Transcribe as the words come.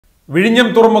വിഴിഞ്ഞം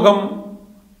തുറമുഖം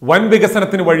വൻ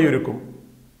വികസനത്തിന് വഴിയൊരുക്കും.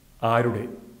 ആരുടെ?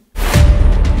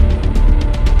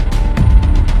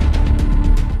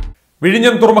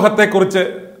 വിഴിഞ്ഞം തുറമുഖത്തെക്കുറിച്ച്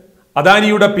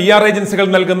അദാനിയുടെ PR ഏജൻസികൾ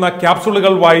നൽകുന്ന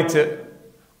ക്യാപ്സൂളുകൾ വായിച്ച്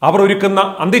അവർ ഒരുക്കുന്ന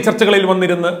അന്തിചർച്ചകളിൽ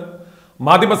വന്നിരുന്ന്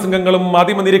മാധ്യമസംഘങ്ങളും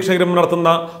മാധ്യമ നിരീക്ഷകരും നടത്തുന്ന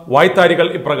വായ്ത്താരികൾ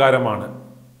ഇപ്രകാരമാണ്.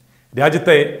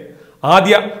 രാജ്യത്തെ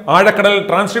ആദ്യ ആഴക്കടൽ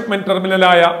ട്രാൻസ്ഷിപ്മെന്റ്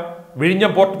ടെർമിനലായ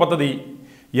വിഴിഞ്ഞം പോർട്ട് പദ്ധതി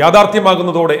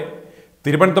യാഥാർത്ഥ്യമാകുന്നതോടെ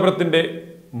തിരുവനന്തപുരത്തിൻ്റെ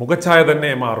മുഖച്ഛായ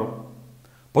തന്നെ മാറും.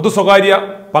 പൊതു സ്വകാര്യ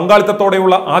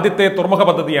പങ്കാളിത്തത്തോടെയുള്ള ആദ്യത്തെ തുറമുഖ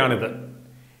പദ്ധതിയാണിത്.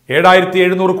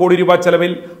 7700 കോടി രൂപ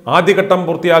ചെലവിൽ ആദ്യഘട്ടം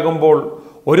പൂർത്തിയാകുമ്പോൾ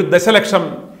 1 ദശലക്ഷം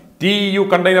TEU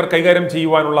കണ്ടെയ്നർ കൈകാര്യം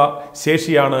ചെയ്യുവാനുള്ള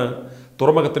ശേഷിയാണ്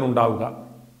തുറമുഖത്തിനുണ്ടാവുക.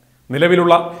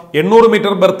 നിലവിലുള്ള 800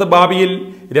 മീറ്റർ ബെർത്ത് ഭാവിയിൽ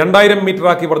 2000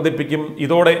 മീറ്ററാക്കി വർദ്ധിപ്പിക്കും.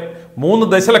 ഇതോടെ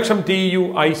 3 ദശലക്ഷം TEU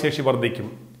ആയി ശേഷി വർദ്ധിക്കും.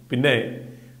 പിന്നെ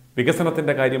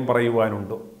വികസനത്തിന്റെ കാര്യം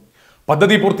പറയുവാനുണ്ടോ?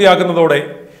 പദ്ധതി പൂർത്തിയാകുന്നതോടെ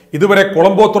ഇതുവരെ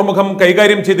കൊളംബോ തുറമുഖം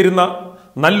കൈകാര്യം ചെയ്തിരുന്ന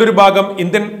നല്ലൊരു ഭാഗം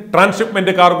ഇന്ത്യൻ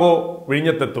ട്രാൻസ്ഷിപ്മെന്റ് കാർഗോ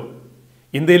വിഴിഞ്ഞത്തെത്തും.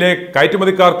 ഇന്ത്യയിലെ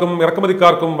കയറ്റുമതിക്കാർക്കും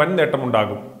ഇറക്കുമതിക്കാർക്കും വൻ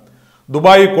നേട്ടമുണ്ടാകും.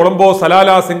 ദുബായ്, കൊളംബോ, സലാല,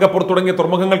 സിംഗപ്പൂർ തുടങ്ങിയ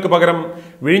തുറമുഖങ്ങൾക്ക് പകരം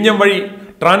വിഴിഞ്ഞം വഴി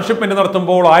ട്രാൻസ്ഷിപ്മെന്റ്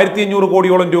നടത്തുമ്പോൾ 1500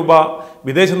 കോടിയോളം രൂപ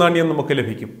വിദേശ നാണ്യം നമുക്ക്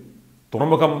ലഭിക്കും.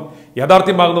 തുറമുഖം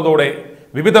യാഥാർത്ഥ്യമാകുന്നതോടെ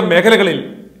വിവിധ മേഖലകളിൽ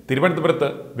തിരുവനന്തപുരത്ത്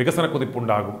വികസന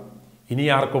കുതിപ്പുണ്ടാകും. ഇനി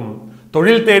ആർക്കും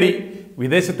തൊഴിൽ തേടി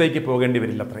വിദേശത്തേക്ക് പോകേണ്ടി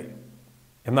വരില്ലത്രേ.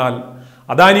 എന്നാൽ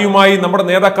അദാനിയുമായി നമ്മുടെ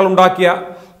നേതാക്കൾ ഉണ്ടാക്കിയ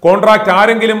കോൺട്രാക്ട്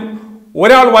ആരെങ്കിലും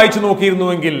ഒരാൾ വായിച്ചു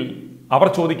നോക്കിയിരുന്നുവെങ്കിൽ അവർ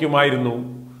ചോദിക്കുമായിരുന്നു,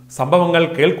 സംഭവങ്ങൾ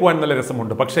കേൾക്കുവാൻ നല്ല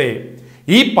രസമുണ്ട്, പക്ഷേ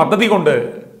ഈ പദ്ധതി കൊണ്ട്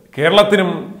കേരളത്തിനും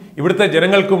ഇവിടുത്തെ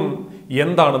ജനങ്ങൾക്കും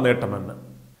എന്താണ് നേട്ടമെന്ന്.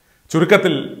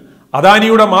 ചുരുക്കത്തിൽ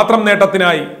അദാനിയുടെ മാത്രം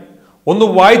നേട്ടത്തിനായി ഒന്ന്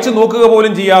വായിച്ചു നോക്കുക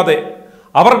പോലും ചെയ്യാതെ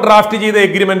അവർ ഡ്രാഫ്റ്റ് ചെയ്ത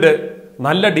എഗ്രിമെന്റ്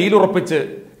നല്ല ഡീൽ ഉറപ്പിച്ച്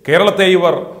കേരളത്തെ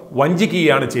ഇവർ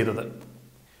വഞ്ചിക്കുകയാണ് ചെയ്തത്.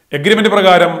 എഗ്രിമെന്റ്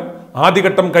പ്രകാരം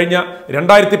ആദ്യഘട്ടം കഴിഞ്ഞ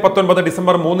 2019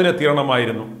 ഡിസംബർ 3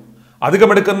 തീരണമായിരുന്നു.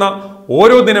 അധികമെടുക്കുന്ന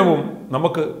ഓരോ ദിനവും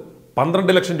നമുക്ക്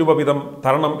 12 ലക്ഷം രൂപ വീതം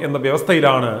തരണം എന്ന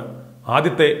വ്യവസ്ഥയിലാണ്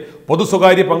ആദ്യത്തെ പൊതു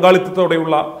സ്വകാര്യ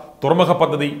പങ്കാളിത്തത്തോടെയുള്ള തുറമുഖ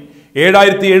പദ്ധതി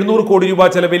 7700 കോടി രൂപ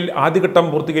ചെലവിൽ ആദ്യഘട്ടം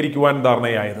പൂർത്തീകരിക്കുവാൻ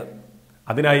ധാരണയായത്.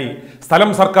 അതിനായി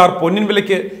സ്ഥലം സർക്കാർ പൊന്നിൻ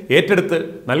വിലയ്ക്ക് ഏറ്റെടുത്ത്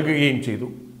നൽകുകയും ചെയ്തു.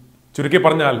 ചുരുക്കി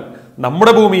പറഞ്ഞാൽ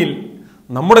നമ്മുടെ ഭൂമിയിൽ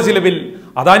നമ്മുടെ ചിലവിൽ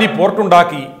അദാനി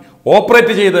പോർട്ടുണ്ടാക്കി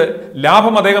ഓപ്പറേറ്റ് ചെയ്ത്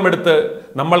ലാഭം അദ്ദേഹമെടുത്ത്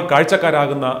നമ്മൾ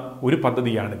കാഴ്ചക്കാരാകുന്ന ഒരു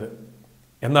പദ്ധതിയാണിത്.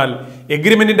 എന്നാൽ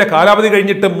എഗ്രിമെന്റിന്റെ കാലാവധി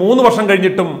കഴിഞ്ഞിട്ട് 3 വർഷം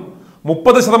കഴിഞ്ഞിട്ടും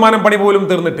 30% പണി പോലും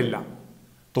തീർന്നിട്ടില്ല.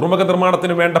 തുറമുഖ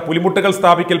നിർമ്മാണത്തിന് വേണ്ട പുലിമുട്ടുകൾ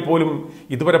സ്ഥാപിക്കൽ പോലും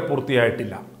ഇതുവരെ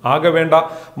പൂർത്തിയായിട്ടില്ല. ആകെ വേണ്ട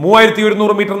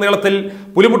 3100 മീറ്റർ നീളത്തിൽ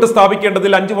പുലിമുട്ട്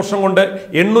സ്ഥാപിക്കേണ്ടതിൽ 5 വർഷം കൊണ്ട്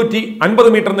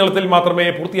 850 മീറ്റർ നീളത്തിൽ മാത്രമേ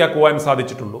പൂർത്തിയാക്കുവാൻ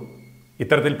സാധിച്ചിട്ടുള്ളൂ.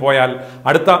 ഇത്തരത്തിൽ പോയാൽ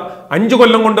അടുത്ത 5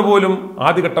 കൊല്ലം കൊണ്ട് പോലും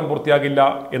ആദ്യഘട്ടം പൂർത്തിയാകില്ല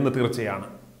എന്ന് തീർച്ചയാണ്.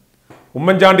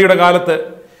 ഉമ്മൻചാണ്ടിയുടെ കാലത്ത്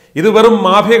ഇത് വെറും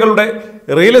മാഫിയകളുടെ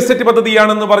റിയൽ എസ്റ്റേറ്റ്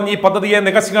പദ്ധതിയാണെന്ന് പറഞ്ഞ് ഈ പദ്ധതിയെ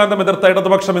നികശകാന്തം എതിർത്ത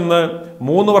ഇടതുപക്ഷം ഇന്ന്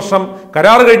 3 വർഷം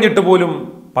കരാർ കഴിഞ്ഞിട്ട് പോലും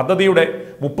പദ്ധതിയുടെ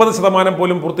 30%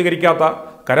 പോലും പൂർത്തീകരിക്കാത്ത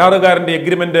കരാറുകാരന്റെ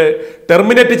എഗ്രിമെന്റ്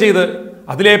ടെർമിനേറ്റ് ചെയ്ത്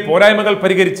അതിലെ പോരായ്മകൾ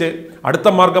പരിഹരിച്ച് അടുത്ത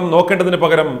മാർഗം നോക്കേണ്ടതിന്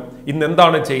പകരം ഇന്ന്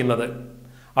എന്താണ് ചെയ്യുന്നത്?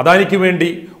 അദാനിക്ക്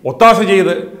വേണ്ടി ഒത്താശ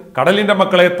ചെയ്ത് കടലിന്റെ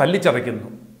മക്കളെ തല്ലിച്ചതയ്ക്കുന്നു.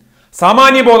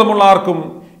 സാമാന്യബോധമുള്ള ആർക്കും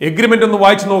എഗ്രിമെന്റ് ഒന്ന്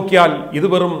വായിച്ചു നോക്കിയാൽ ഇത്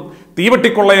വെറും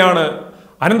തീവട്ടിക്കൊള്ളയാണ്.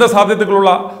 അനന്ത സാധ്യതകളുള്ള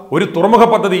ഒരു തുറമുഖ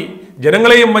പദ്ധതി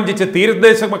ജനങ്ങളെയും വഞ്ചിച്ച്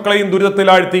തീരദേശ മക്കളെയും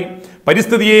ദുരിതത്തിലാഴ്ത്തി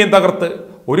പരിസ്ഥിതിയെയും തകർത്ത്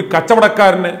ഒരു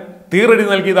കച്ചവടക്കാരന് തീറടി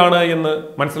നൽകിയതാണ് എന്ന്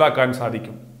മനസ്സിലാക്കാൻ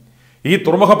സാധിക്കും. ഈ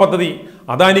തുറമുഖ പദ്ധതി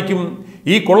അദാനിക്കും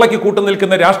ഈ കൊള്ളയ്ക്ക്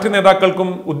കൂട്ടുനിൽക്കുന്ന രാഷ്ട്രീയ നേതാക്കൾക്കും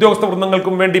ഉദ്യോഗസ്ഥ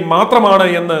വൃന്ദങ്ങൾക്കും വേണ്ടി മാത്രമാണ്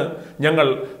എന്ന് ഞങ്ങൾ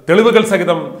തെളിവുകൾ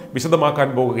സഹിതം വിശദമാക്കാൻ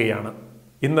പോകുകയാണ്.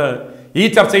 ഇന്ന് ഈ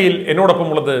ചർച്ചയിൽ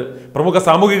എന്നോടൊപ്പമുള്ളത് പ്രമുഖ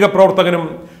സാമൂഹിക പ്രവർത്തകനും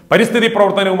പരിസ്ഥിതി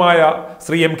പ്രവർത്തനവുമായ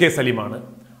ശ്രീ MK സലീമാണ്.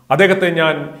 അദ്ദേഹത്തെ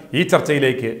ഞാൻ ഈ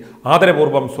ചർച്ചയിലേക്ക്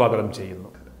ആദരപൂർവ്വം സ്വാഗതം ചെയ്യുന്നു.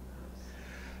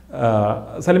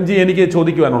 സലിംജി, എനിക്ക്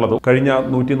ചോദിക്കുവാനുള്ളത്, കഴിഞ്ഞ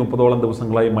 130ഓളം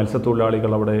ദിവസങ്ങളായി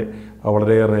മത്സ്യത്തൊഴിലാളികൾ അവിടെ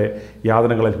വളരെയേറെ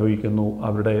യാതനകൾ അനുഭവിക്കുന്നു.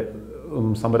 അവരുടെ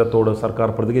സമരത്തോട് സർക്കാർ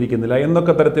പ്രതികരിക്കുന്നില്ല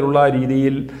എന്നൊക്കെ തരത്തിലുള്ള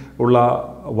രീതിയിൽ ഉള്ള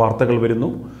വാർത്തകൾ വരുന്നു.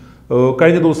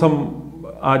 കഴിഞ്ഞ ദിവസം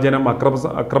ആ ജനം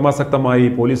അക്രമാസക്തമായി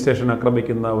പോലീസ് സ്റ്റേഷൻ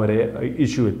ആക്രമിക്കുന്നവരെ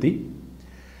ഇഷ്യൂ എത്തി.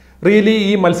 റിയലി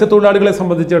ഈ മത്സ്യത്തൊഴിലാളികളെ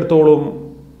സംബന്ധിച്ചിടത്തോളം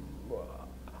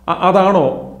അതാണോ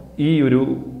ഈ ഒരു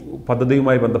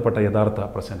പദ്ധതിയുമായി ബന്ധപ്പെട്ട യഥാർത്ഥ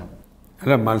പ്രശ്നം?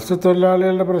 അല്ല,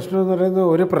 മത്സ്യത്തൊഴിലാളികളുടെ പ്രശ്നം എന്ന് പറയുന്നത്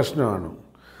ഒരു പ്രശ്നമാണ്,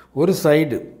 ഒരു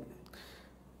സൈഡ്.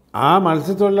 ആ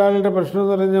മത്സ്യത്തൊഴിലാളികളുടെ പ്രശ്നം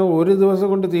എന്ന് പറഞ്ഞാൽ ഒരു ദിവസം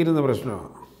കൊണ്ട് തീരുന്ന പ്രശ്നമാണ്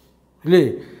ഇല്ലേ?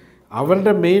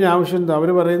 അവരുടെ മെയിൻ ആവശ്യം എന്താ? അവർ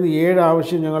പറയുന്നത് 7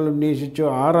 ആവശ്യം ഞങ്ങൾ ഉന്നയിച്ചു,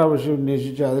 6 ആവശ്യം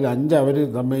ഉന്നയിച്ചു, അതിൽ 5 അവർ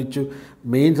സമ്മതിച്ചു,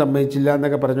 മെയിൻ സമ്മതിച്ചില്ല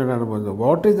എന്നൊക്കെ പറഞ്ഞുകൊണ്ടാണ് പോകുന്നത്.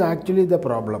 What is actually the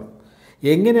problem?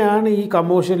 എങ്ങനെയാണ് ഈ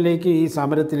കമ്മോഷനിലേക്ക്, ഈ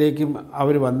സമരത്തിലേക്കും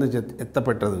അവർ വന്ന്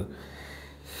എത്തപ്പെട്ടത്?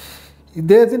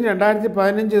 ഇദ്ദേഹത്തിന്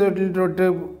 2015 തൊട്ട്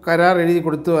കരാർ എഴുതി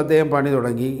കൊടുത്തു, അദ്ദേഹം പണി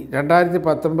തുടങ്ങി.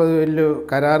 2019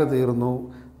 കരാർ തീർന്നു.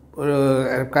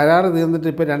 കരാർ തീർന്നിട്ട്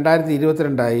ഇപ്പോൾ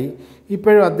 2022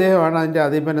 ഇപ്പോഴും അദ്ദേഹമാണ് അതിൻ്റെ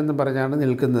അധിപനെന്ന് പറഞ്ഞാണ്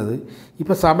നിൽക്കുന്നത്.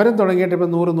 ഇപ്പോൾ സമരം തുടങ്ങിയിട്ട്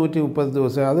ഇപ്പോൾ 100-130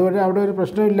 ദിവസം. അതുവരെ അവിടെ ഒരു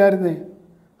പ്രശ്നമില്ലായിരുന്നേ,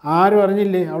 ആരും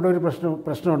അറിഞ്ഞില്ലേ അവിടെ ഒരു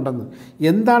പ്രശ്നമുണ്ടെന്ന്.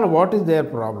 എന്താണ്, വാട്ട് ഈസ് ദെയർ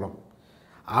പ്രോബ്ലം?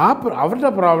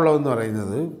 അവരുടെ പ്രോബ്ലം എന്ന്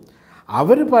പറയുന്നത്,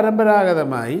 അവർ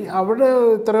പരമ്പരാഗതമായി അവിടെ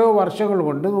എത്രയോ വർഷങ്ങൾ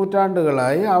കൊണ്ട്,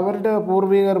 നൂറ്റാണ്ടുകളായി അവരുടെ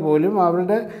പൂർവികർ പോലും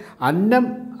അവരുടെ അന്നം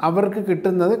അവർക്ക്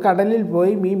കിട്ടുന്നത് കടലിൽ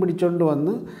പോയി മീൻ പിടിച്ചുകൊണ്ട്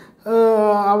വന്ന്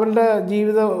അവരുടെ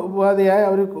ജീവിത ഉപാധിയായി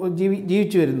അവർ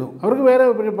ജീവിച്ചു വരുന്നു. അവർക്ക് വേറെ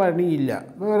ഒരു പണിയില്ല,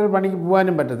 വേറെ പണിക്ക്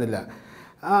പോകാനും പറ്റത്തില്ല.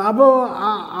 അപ്പോൾ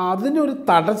അതിനൊരു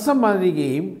തടസ്സം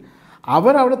വരികയും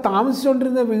അവരവിടെ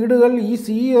താമസിച്ചുകൊണ്ടിരുന്ന വീടുകൾ ഈ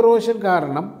സീ എറോഷൻ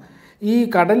കാരണം ഈ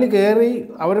കടൽ കയറി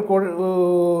അവർ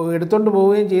എടുത്തുകൊണ്ട്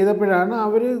പോവുകയും ചെയ്തപ്പോഴാണ്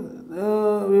അവർ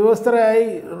വിവസ്ത്രരായി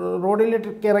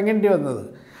റോഡിലേക്ക് ഇറങ്ങേണ്ടി വന്നത്.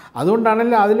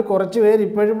 അതുകൊണ്ടാണല്ലോ അതിൽ കുറച്ച് പേര്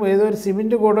ഇപ്പോഴും ഏതോ ഒരു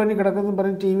സിമെൻറ്റ് കോടോനി കിടക്കുന്നു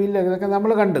പറഞ്ഞ് ടി വിയിൽ ഇതൊക്കെ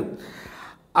നമ്മൾ കണ്ടു.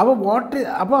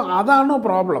 അപ്പോൾ അതാണോ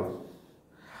പ്രോബ്ലം?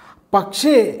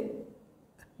 പക്ഷേ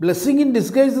ബ്ലെസ്സിങ് ഇൻ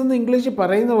ഡിസ്ഗൈസ് എന്ന് ഇംഗ്ലീഷ്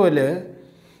പറയുന്ന പോലെ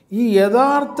ഈ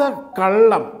യഥാർത്ഥ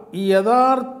കള്ളം, ഈ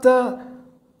യഥാർത്ഥ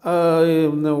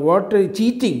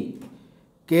ചീറ്റിങ്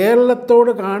കേരളത്തോട്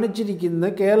കാണിച്ചിരിക്കുന്ന,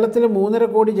 കേരളത്തിലെ 3.5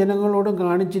 കോടി ജനങ്ങളോടും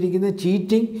കാണിച്ചിരിക്കുന്ന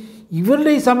ചീറ്റിംഗ്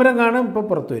ഇവരുടെ ഈ സമരം കാണാൻ ഇപ്പോൾ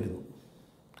പുറത്തു വരുന്നു.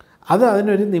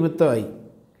 അതിനൊരു നിമിത്തമായി.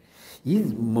 ഈ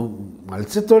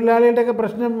മത്സ്യത്തൊഴിലാളികളുടെയൊക്കെ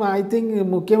പ്രശ്നം ഐ തിങ്ക്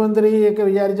മുഖ്യമന്ത്രിയൊക്കെ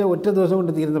വിചാരിച്ച ഒറ്റ ദിവസം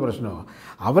കൊണ്ട് തീരുന്ന പ്രശ്നമാണ്.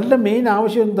 അവരുടെ മെയിൻ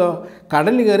ആവശ്യം എന്തോ,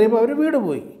 കടലിൽ കയറിയപ്പോൾ അവർ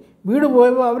വീട്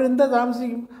പോയപ്പോൾ അവരെന്താ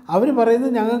താമസിക്കും? അവർ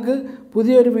പറയുന്നത് ഞങ്ങൾക്ക്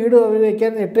പുതിയൊരു വീട്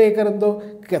വയ്ക്കാൻ 8 ഏക്കർ എന്തോ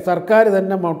സർക്കാർ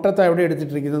തന്നെ മുട്ടത്ത് അവിടെ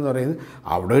എടുത്തിട്ടിരിക്കുന്നതെന്ന് പറയുന്നത്.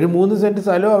 അവിടെ ഒരു 3 സെൻറ്റ്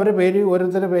സ്ഥലവും അവരുടെ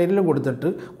ഓരോരുത്തരുടെ പേരിലും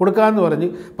കൊടുക്കാമെന്ന് പറഞ്ഞ്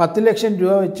 10 ലക്ഷം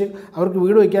രൂപ വെച്ച് അവർക്ക്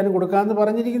വീട് വയ്ക്കാനും കൊടുക്കാമെന്ന്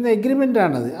പറഞ്ഞിരിക്കുന്ന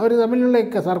എഗ്രിമെൻറ്റാണത്. അവർ തമ്മിലുള്ള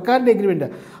സർക്കാരിൻ്റെ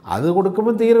എഗ്രിമെൻറ്റാണ്. അത്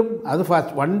കൊടുക്കുമ്പോൾ തീരും. അത്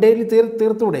വൺ ഡേയിൽ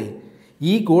തീർത്തൂടെ?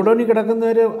 ഈ ഗോഡൗണിൽ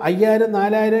കിടക്കുന്നവർ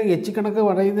 5000-4000 എച്ച് കണക്ക്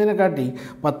പറയുന്നതിനെക്കാട്ടി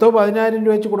 10,000-15,000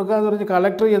 രൂപ വെച്ച് കൊടുക്കാമെന്ന് പറഞ്ഞ്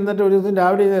കളക്ടർ എന്നിട്ട് ഒരു ദിവസം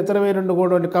രാവിലെ എത്ര പേരുണ്ട്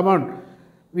ഗോഡൗണിൽ, come on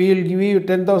we will give you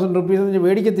 10,000 rupees എന്ന്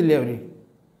മേടിക്കത്തില്ലേ?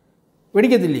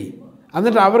 മേടിക്കത്തില്ലേ?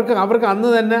 എന്നിട്ട് അവർക്ക് അന്ന്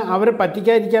തന്നെ അവരെ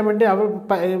പറ്റിക്കാതിരിക്കാൻ വേണ്ടി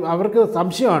അവർക്ക്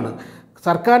സംശയമാണ്,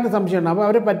 സർക്കാരിന് സംശയമാണ്. അപ്പോൾ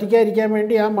അവരെ പറ്റിക്കാതിരിക്കാൻ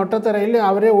വേണ്ടി ആ മൊട്ടത്തറയിൽ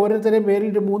അവരെ ഓരോരുത്തരെയും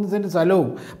പേരിൽ 3 സെൻറ്റ് സ്ഥലവും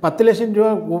 10 ലക്ഷം രൂപ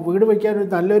വീട് വയ്ക്കാൻ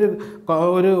നല്ലൊരു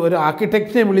ഒരു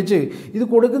ആർക്കിടെക്റ്റിനെ വിളിച്ച് ഇത്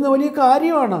കൊടുക്കുന്ന വലിയ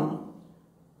കാര്യമാണ്.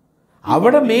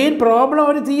 അവിടെ മെയിൻ പ്രോബ്ലം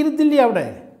അവർ തീരത്തില്ലേ അവിടെ.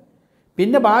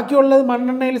 പിന്നെ ബാക്കിയുള്ളത്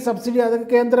മണ്ണെണ്ണയിൽ സബ്സിഡി, അതൊക്കെ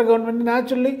കേന്ദ്ര ഗവൺമെൻറ്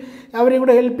നാച്ചുറലി അവരെ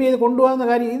കൂടെ ഹെൽപ്പ് ചെയ്ത് കൊണ്ടുപോകുന്ന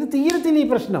കാര്യം. ഇത് തീരത്തില്ല ഈ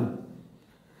പ്രശ്നം.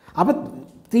 അപ്പം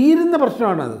തീരുന്ന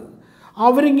പ്രശ്നമാണത്.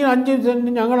 അവരിങ്ങനെ 5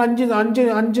 സെൻറ്റ്, ഞങ്ങൾ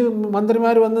 5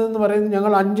 മന്ത്രിമാർ വന്നതെന്ന് പറയുന്നത്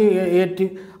ഞങ്ങൾ 5 ഏറ്റ്,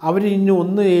 അവർ ഇനി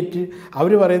 1 ഏറ്റ്,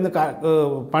 അവർ പറയുന്ന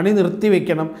പണി നിർത്തി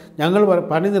വയ്ക്കണം, ഞങ്ങൾ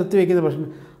പണി നിർത്തി വയ്ക്കുന്ന പ്രശ്നം.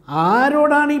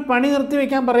 ആരോടാണ് ഈ പണി നിർത്തി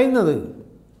വയ്ക്കാൻ പറയുന്നത്?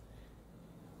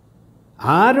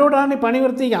 ആരോടാണ് ഈ പണി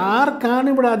നിർത്തി? ആർക്കാണ്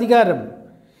ഇവിടെ അധികാരം?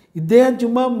 ഇദ്ദേഹം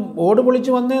ചുമ്മാ ഓട്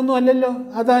പൊളിച്ച് വന്നതൊന്നും അല്ലല്ലോ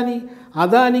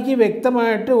അദാനിക്ക്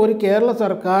വ്യക്തമായിട്ട് ഒരു കേരള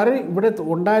സർക്കാർ, ഇവിടെ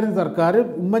ഉണ്ടായിരുന്ന സർക്കാർ,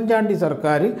 ഉമ്മൻചാണ്ടി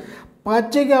സർക്കാർ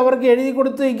പച്ചയ്ക്ക് അവർക്ക് എഴുതി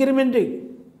കൊടുത്ത എഗ്രിമെൻറ്റ്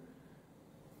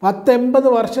 10-80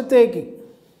 വർഷത്തേക്ക്.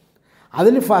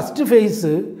 അതിൽ ഫസ്റ്റ്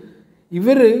ഫേസ്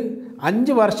ഇവർ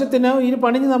 5 വർഷത്തിനകം ഇത്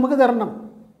പണിഞ്ഞ് നമുക്ക് തരണം.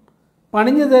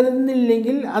 പണിഞ്ഞ്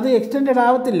തരുന്നില്ലെങ്കിൽ അത് എക്സ്റ്റെൻഡഡ്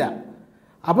ആവത്തില്ല.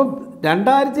 അപ്പം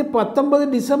 2019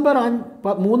 ഡിസംബർ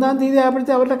 3-ാം തീയതി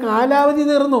ആയപ്പോഴത്തെ അവരുടെ കാലാവധി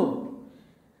തീർന്നു.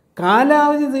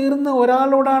 കാലാവധി തീർന്ന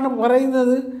ഒരാളോടാണ്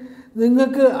പറയുന്നത്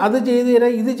നിങ്ങൾക്ക് അത് ചെയ്ത്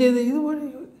തരാം, ഇത് ചെയ്ത്. ഇത്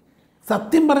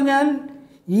സത്യം പറഞ്ഞാൽ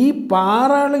ഈ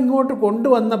പാറാൾ ഇങ്ങോട്ട്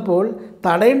കൊണ്ടുവന്നപ്പോൾ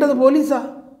തടയേണ്ടത് പോലീസാണ്.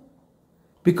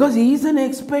 Because is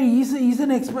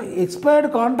N expired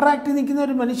contract നിൽക്കുന്ന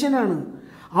ഒരു മനുഷ്യനാണ്.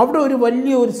 അവിടെ ഒരു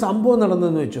വലിയൊരു സംഭവം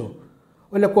നടന്നതെന്ന് വെച്ചോ,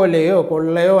 വല്ല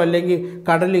കൊള്ളയോ അല്ലെങ്കിൽ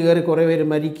കടലിൽ കയറി കുറേ പേര്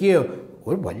മരിക്കുകയോ,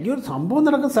 ഒരു വലിയൊരു സംഭവം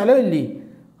നടക്കുന്ന സ്ഥലമല്ലേ,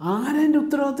 ആരതിൻ്റെ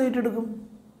ഉത്തരവാദിത്തം ഏറ്റെടുക്കും?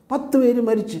 10 പേര്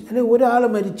മരിച്ച് അല്ലെങ്കിൽ ഒരാൾ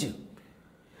മരിച്ച്.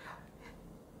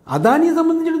 അദാനിയെ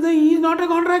സംബന്ധിച്ചിടത്തോളം ഈ not A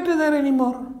contract there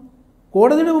anymore.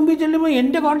 കോടതിയുടെ മുമ്പിൽ ചെല്ലുമ്പോൾ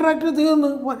എൻ്റെ കോൺട്രാക്റ്റ് തീർന്നു,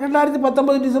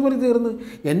 2019 ഡിസംബറിൽ തീർന്നു.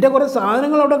 എൻ്റെ കുറേ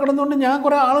സാധനങ്ങൾ അവിടെ കിടന്നുകൊണ്ട് ഞാൻ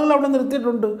കുറേ ആളുകൾ അവിടെ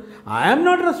നിർത്തിയിട്ടുണ്ട്. I am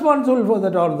not responsible for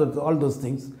that all those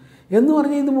things എന്ന്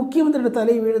പറഞ്ഞ് ഇത് മുഖ്യമന്ത്രിയുടെ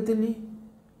തലയിൽ വീഴത്തില്ലേ?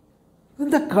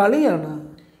 എന്താ കളിയാണ്?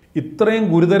 ഇത്രയും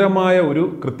ഗുരുതരമായ ഒരു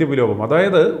കൃത്യവിലോപം,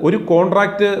 അതായത് ഒരു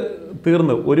കോൺട്രാക്റ്റ്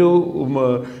തീർന്ന് ഒരു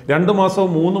 2 മാസമോ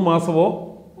 3 മാസമോ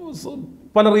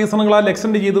പല റീസണുകളാൽ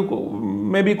എക്സ്റ്റെൻഡ് ചെയ്ത്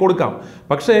മേ ബി കൊടുക്കാം.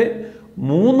 പക്ഷേ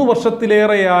 3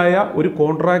 വർഷത്തിലേറെയായ ഒരു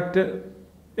കോൺട്രാക്റ്റ്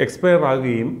എക്സ്പയർ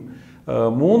ആകുകയും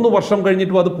 3 വർഷം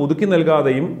കഴിഞ്ഞിട്ടും അത് പുതുക്കി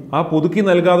നൽകാതെയും ആ പുതുക്കി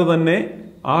നൽകാതെ തന്നെ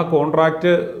ആ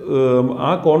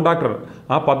കോൺട്രാക്ടർ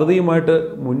ആ പദ്ധതിയുമായിട്ട്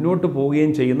മുന്നോട്ട്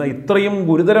പോവുകയും ചെയ്യുന്ന ഇത്രയും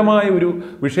ഗുരുതരമായ ഒരു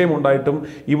വിഷയമുണ്ടായിട്ടും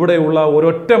ഇവിടെയുള്ള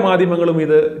ഒരൊറ്റ മാധ്യമങ്ങളും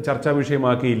ഇത് ചർച്ചാ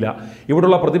വിഷയമാക്കിയില്ല.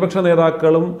 ഇവിടെയുള്ള പ്രതിപക്ഷ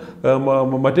നേതാക്കളും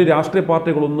മറ്റ് രാഷ്ട്രീയ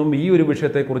പാർട്ടികളൊന്നും ഈ ഒരു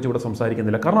വിഷയത്തെക്കുറിച്ച് ഇവിടെ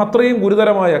സംസാരിക്കുന്നില്ല. കാരണം അത്രയും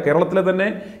ഗുരുതരമായ, കേരളത്തിലെ തന്നെ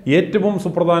ഏറ്റവും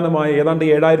സുപ്രധാനമായ ഏതാണ്ട്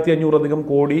 7500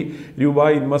 കോടി രൂപ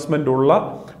ഇൻവെസ്റ്റ്മെൻ്റ് ഉള്ള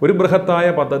ഒരു ബൃഹത്തായ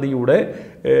പദ്ധതിയുടെ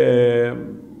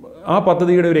ആ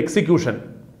പദ്ധതിയുടെ ഒരു എക്സിക്യൂഷൻ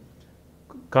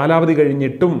കാലാവധി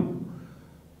കഴിഞ്ഞിട്ടും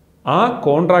ആ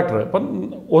കോൺട്രാക്ടർ ഇപ്പം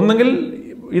ഒന്നെങ്കിൽ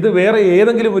ഇത് വേറെ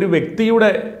ഏതെങ്കിലും ഒരു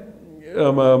വ്യക്തിയുടെ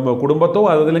കുടുംബത്തോ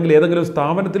അതല്ലെങ്കിൽ ഏതെങ്കിലും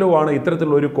സ്ഥാപനത്തിലോ ആണ്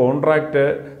ഇത്തരത്തിലുള്ള ഒരു കോൺട്രാക്റ്റ്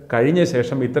കഴിഞ്ഞ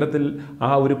ശേഷം ഇത്തരത്തിൽ ആ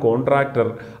ഒരു കോൺട്രാക്ടർ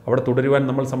അവിടെ തുടരുവാൻ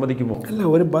നമ്മൾ സമ്മതിക്കുമോ? അല്ല,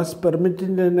 ഒരു ബസ്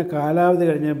പെർമിറ്റിൻ്റെ തന്നെ കാലാവധി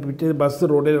കഴിഞ്ഞാൽ പിറ്റേ ബസ്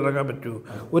റോഡിൽ ഇറങ്ങാൻ പറ്റുമോ?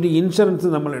 ഒരു ഇൻഷുറൻസ്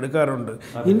നമ്മൾ എടുക്കാറുണ്ട്.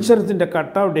 ഇൻഷുറൻസിൻ്റെ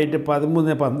കട്ട് ഔട്ട് ഡേറ്റ്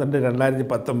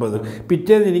 13/12/2019.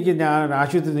 പിറ്റേന്ന് എനിക്ക് ഞാൻ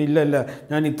ആശുപത്രി ഇല്ലല്ല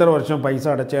ഞാൻ ഇത്ര വർഷം പൈസ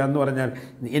അടച്ചതെന്ന് പറഞ്ഞാൽ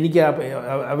എനിക്ക്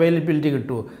അവൈലബിലിറ്റി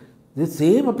കിട്ടുമോ? The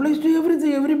same applies to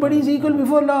everything. Everybody is equal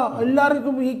before law.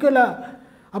 എല്ലാവർക്കും ഈക്വലാ.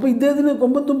 അപ്പോൾ ഇദ്ദേഹത്തിന്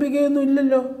കൊമ്പൻ തുമ്പിക്കുകയൊന്നും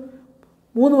ഇല്ലല്ലോ.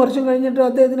 3 വർഷം കഴിഞ്ഞിട്ട്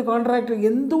അദ്ദേഹത്തിന് കോൺട്രാക്ട്,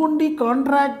 എന്തുകൊണ്ട് ഈ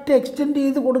കോൺട്രാക്റ്റ് എക്സ്റ്റെൻഡ്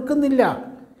ചെയ്ത് കൊടുക്കുന്നില്ല?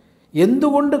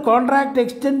 എന്തുകൊണ്ട് കോൺട്രാക്റ്റ്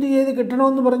എക്സ്റ്റെൻഡ് ചെയ്ത്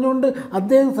കിട്ടണമെന്ന് പറഞ്ഞുകൊണ്ട്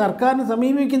അദ്ദേഹം സർക്കാരിനെ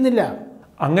സമീപിക്കുന്നില്ല?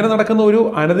 അങ്ങനെ നടക്കുന്ന ഒരു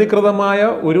അനധികൃതമായ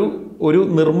ഒരു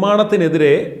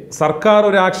നിർമ്മാണത്തിനെതിരെ സർക്കാർ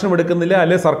ഒരു ആക്ഷനും എടുക്കുന്നില്ല,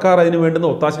 അല്ലെ സർക്കാർ അതിന് വേണ്ടുന്ന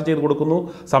ഒത്താശ ചെയ്ത് കൊടുക്കുന്നു,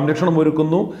 സംരക്ഷണം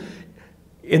ഒരുക്കുന്നു.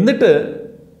 എന്നിട്ട്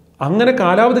അങ്ങനെ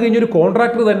കാലാവധി കഴിഞ്ഞൊരു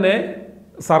കോൺട്രാക്ടർ തന്നെ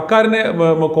സർക്കാരിനെ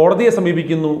കോടതിയെ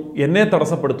സമീപിക്കുന്നു, എന്നെ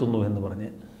തടസ്സപ്പെടുത്തുന്നു എന്ന് പറഞ്ഞ്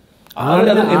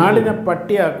ആടിനെ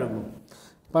പട്ടിയാക്കുന്നു.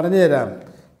 പറഞ്ഞു തരാം.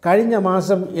 കഴിഞ്ഞ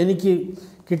മാസം എനിക്ക്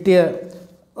കിട്ടിയ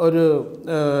ഒരു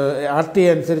RTA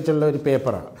അനുസരിച്ചുള്ള ഒരു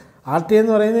പേപ്പറാണ്. RTA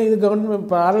എന്ന് പറയുന്നത് ഇത്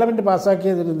പാർലമെൻറ്റ്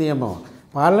പാസ്സാക്കിയതൊരു നിയമമാണ്.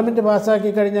 പാർലമെൻറ്റ് പാസ്സാക്കി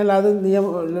കഴിഞ്ഞാൽ അത്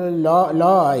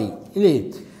ലോ ആയി ഇല്ലേ?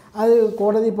 അത്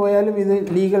കോടതി പോയാലും ഇത്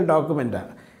ലീഗൽ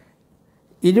ഡോക്യുമെൻ്റാണ്.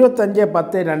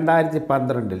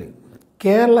 25/10/2012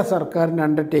 കേരള സർക്കാരിൻ്റെ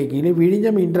അണ്ടർടേക്കിങ്ങിൽ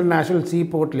വിഴിഞ്ഞം ഇൻ്റർനാഷണൽ സീ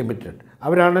പോർട്ട് ലിമിറ്റഡ്,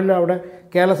 അവരാണല്ലോ അവിടെ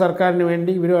കേരള സർക്കാരിന്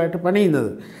വേണ്ടി ഇവരുമായിട്ട്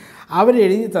പണിയുന്നത്,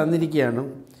 അവരെഴുതി തന്നിരിക്കുകയാണ്,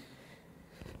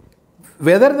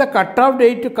 whether the cut off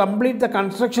date to complete the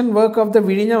construction work of the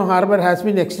വിഴിഞ്ഞം harbour has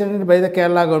been extended by the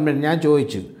Kerala government. ഞാൻ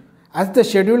ചോദിച്ചു, as the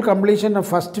schedule completion of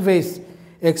first phase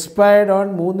expired on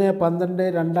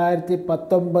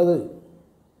 3/12/2019.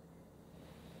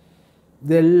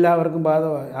 ഇതെല്ലാവർക്കും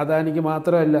ബാധകമാണ്. അദാനിക്ക്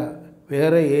മാത്രമല്ല,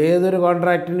 വേറെ ഏതൊരു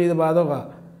കോൺട്രാക്റ്റിനും ഇത് ബാധകമാണ്.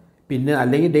 പിന്നെ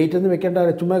അല്ലെങ്കിൽ ഡേറ്റ് ഒന്നും വെക്കേണ്ട,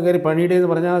 ചുമ്മാ കയറി പണിയുടെ എന്ന്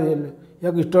പറഞ്ഞാൽ മതിയല്ലോ.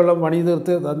 ഇയാൾക്ക് ഇഷ്ടമുള്ള പണി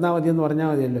തീർത്ത് തന്നാൽ മതിയെന്ന് പറഞ്ഞാൽ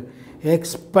മതിയല്ലോ.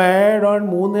 Expired on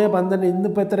 3/12.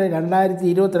 ഇന്നിപ്പോൾ എത്ര?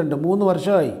 2022. 3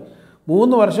 വർഷമായി.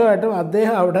 3 വർഷമായിട്ടും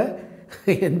അദ്ദേഹം അവിടെ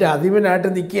എൻ്റെ അധിപനായിട്ട്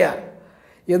നിൽക്കുക.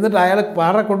 എന്നിട്ട് അയാൾ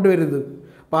പാറ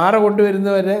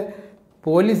കൊണ്ടുവരുന്നവരെ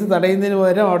പോലീസ് തടയുന്നതിന്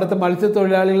പകരം അവിടുത്തെ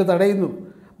മത്സ്യത്തൊഴിലാളികൾ തടയുന്നു.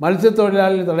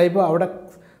 മത്സ്യത്തൊഴിലാളികൾ തടയുമ്പോൾ അവിടെ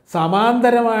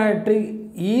സമാന്തരമായിട്ട്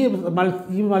ഈ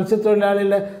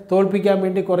മത്സ്യത്തൊഴിലാളികളെ തോൽപ്പിക്കാൻ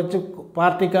വേണ്ടി കുറച്ച്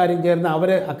പാർട്ടിക്കാരും ചേർന്ന്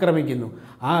അവരെ ആക്രമിക്കുന്നു.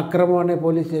 ആ ആക്രമണമാണ്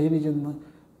പോലീസ് സ്റ്റേഷനിൽ ചെന്ന്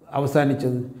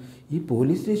അവസാനിച്ചത്. ഈ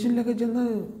പോലീസ് സ്റ്റേഷനിലൊക്കെ ചെന്ന്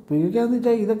പിടിക്കാമെന്ന്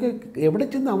വെച്ചാൽ ഇതൊക്കെ എവിടെ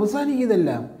ചെന്ന്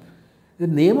അവസാനിക്കുന്നതെല്ലാം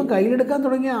നിയമം കയ്യിലെടുക്കാൻ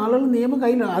തുടങ്ങിയ ആളുകൾ നിയമം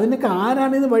കയ്യിൽ, അതിനൊക്കെ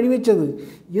ആരാണിത് വഴിവെച്ചത്?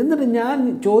 എന്നിട്ട് ഞാൻ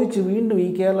ചോദിച്ചു വീണ്ടും, ഈ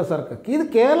കേരള സർക്കാർ, ഇത്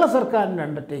കേരള സർക്കാരിൻ്റെ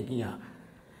അണ്ടർടേക്കിങ്ങാണ്,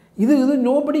 ഇത്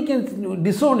നോബഡി ക്യാൻ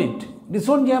ഡിസോൺ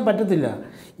ചെയ്യാൻ പറ്റത്തില്ല.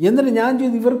 എന്നിട്ട് ഞാൻ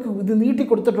ചെയ്ത് ഇവർക്ക് ഇത്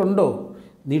നീട്ടിക്കൊടുത്തിട്ടുണ്ടോ?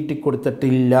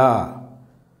 നീട്ടിക്കൊടുത്തിട്ടില്ല.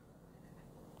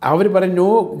 അവർ പറയും, no,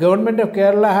 government of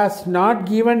Kerala has not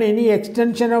given any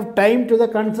extension of time to the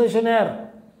കൺസെഷനെയർ.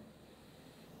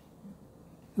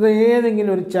 ഇത്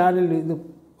ഏതെങ്കിലും ഒരു ചാനൽ ഇത്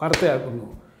വാർത്തയാക്കുന്നു,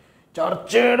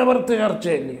 ചർച്ചയുടെ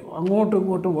ചർച്ചയില്ലേ, അങ്ങോട്ടും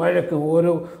ഇങ്ങോട്ടും വഴക്ക്,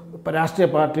 ഓരോ രാഷ്ട്രീയ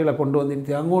പാർട്ടികളെ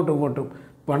കൊണ്ടുവന്നിരുത്തി അങ്ങോട്ടും ഇങ്ങോട്ടും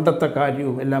പണ്ടത്തെ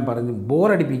കാര്യവും എല്ലാം പറഞ്ഞ്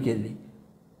ബോറടിപ്പിക്കല്ലേ.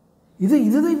 This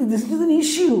is an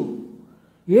issue.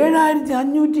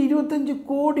 7525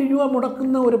 കോടി രൂപ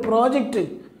മുടക്കുന്ന ഒരു പ്രോജക്റ്റ്,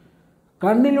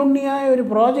 കണ്ണിലുണ്ണിയായ ഒരു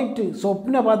പ്രോജക്റ്റ്,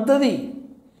 സ്വപ്ന പദ്ധതി,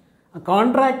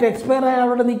 കോൺട്രാക്റ്റ് എക്സ്പയർ ആയി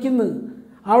അവിടെ നിൽക്കുന്നു.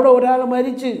 അവിടെ ഒരാൾ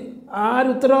മരിച്ച് ആര്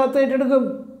ഉത്തരവാദിത്തം ഏറ്റെടുക്കും?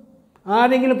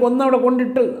 ആരെങ്കിലും കൊന്നവിടെ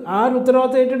കൊണ്ടിട്ട് ആര്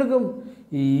ഉത്തരവാദിത്തം ഏറ്റെടുക്കും?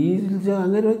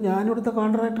 അങ്ങനെ ഞാനിവിടുത്തെ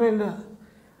കോൺട്രാക്ടറല്ല.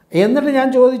 എന്നിട്ട് ഞാൻ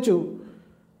ചോദിച്ചു,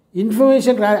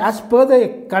 information as per the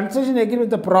concession agreement,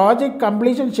 the project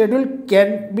completion schedule can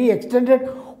be extended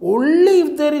only if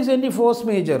there is any force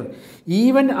majeure,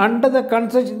 even under the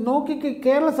concession. നോക്കി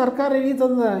കേരള സർക്കാർ എഴുതി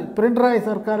തന്ന പിണറായി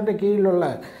സർക്കാരിൻ്റെ കീഴിലുള്ള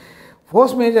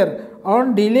force major on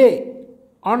delay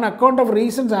on account of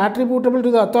reasons attributable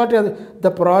to the authority,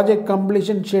 the project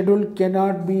completion schedule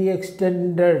cannot be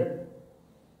extended.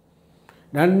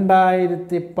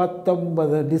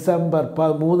 2019 December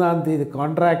 3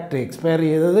 contract expire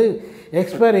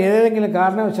ചെയ്തതെങ്കിലും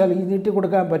കാരണവശാൽ ഈ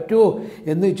നീട്ടിക്കൊടുക്കാൻ പറ്റുമോ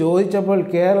എന്ന് ചോദിച്ചപ്പോൾ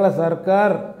കേരള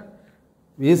സർക്കാർ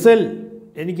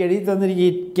എനിക്ക് എഴുതി തന്നിരിക്കും,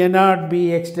 ഇറ്റ് കനോട്ട് ബി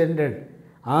എക്സ്റ്റെൻഡഡ്.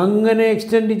 അങ്ങനെ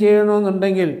എക്സ്റ്റെൻഡ്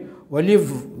ചെയ്യണമെന്നുണ്ടെങ്കിൽ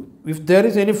if there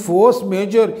is any force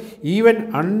majeure even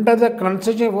under the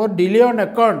concession for delay on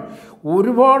account,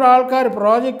 ഒരുപാട് ആൾക്കാർ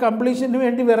പ്രോജക്റ്റ് കംപ്ലീഷന്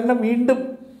വേണ്ടി വരണം. വീണ്ടും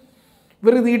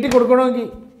ഇവർ നീട്ടിക്കൊടുക്കണമെങ്കിൽ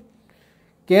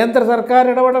കേന്ദ്ര സർക്കാർ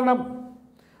ഇടപെടണം.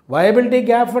 വയബിലിറ്റി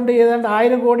ഗ്യാപ്പ് ഫണ്ട് ഏതാണ്ട്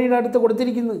 1000 കോടിയുടെ അടുത്ത്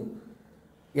കൊടുത്തിരിക്കുന്നു.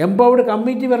 എംപവേർഡ്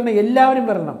കമ്മിറ്റി വരണം, എല്ലാവരും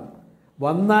വരണം.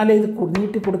 വന്നാലേ ഇത്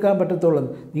നീട്ടിക്കൊടുക്കാൻ പറ്റത്തുള്ളൂ.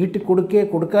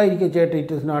 കൊടുക്കാതിരിക്കുക ചേട്ടാ,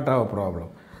 it is not our problem.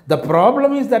 The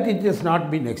problem is that it is not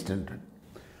been extended.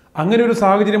 അങ്ങനെ ഒരു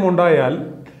സാഹചര്യം ഉണ്ടായാൽ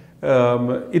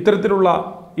ഇത്തരത്തിലുള്ള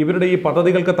ഇവരുടെ ഈ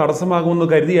പദ്ധതികൾക്ക് തടസ്സമാകുമെന്ന്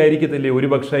കരുതിയായിരിക്കത്തില്ലേ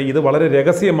ഒരുപക്ഷെ ഇത് വളരെ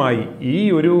രഹസ്യമായി ഈ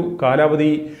ഒരു കാലാവധി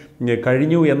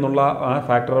കഴിഞ്ഞു എന്നുള്ള ആ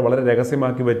ഫാക്ടർ വളരെ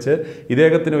രഹസ്യമാക്കി വെച്ച്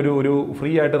ഇദ്ദേഹത്തിന് ഒരു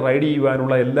ഫ്രീ ആയിട്ട് റൈഡ്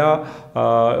ചെയ്യുവാനുള്ള എല്ലാ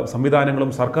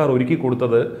സംവിധാനങ്ങളും സർക്കാർ ഒരുക്കി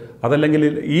കൊടുത്തത്? അതല്ലെങ്കിൽ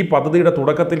ഈ പദ്ധതിയുടെ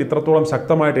തുടക്കത്തിൽ ഇത്രത്തോളം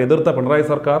ശക്തമായിട്ട് എതിർത്ത പിണറായി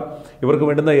സർക്കാർ ഇവർക്ക്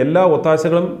വേണ്ടുന്ന എല്ലാ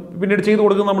ഒത്താശകളും പിന്നീട് ചെയ്തു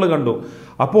കൊടുക്കുന്നത് നമ്മൾ കണ്ടു.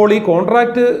 അപ്പോൾ ഈ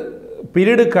കോൺട്രാക്റ്റ്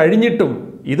പീരീഡ് കഴിഞ്ഞിട്ടും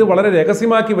ഇത് വളരെ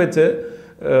രഹസ്യമാക്കി വെച്ച്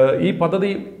ഈ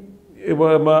പദ്ധതി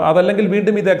അതല്ലെങ്കിൽ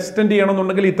വീണ്ടും ഇത് എക്സ്റ്റെൻഡ്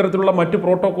ചെയ്യണമെന്നുണ്ടെങ്കിൽ ഇത്തരത്തിലുള്ള മറ്റു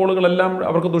പ്രോട്ടോക്കോളുകളെല്ലാം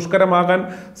അവർക്ക് ദുഷ്കരമാകാൻ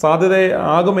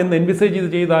സാധ്യതയാകുമെന്ന് എൻവിസേജ്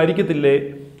ചെയ്തായിരിക്കത്തില്ലേ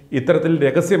ഇത്തരത്തിൽ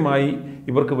രഹസ്യമായി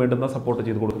ഇവർക്ക് വേണ്ടുന്ന സപ്പോർട്ട്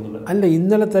ചെയ്ത് കൊടുക്കുന്നത്? അല്ല,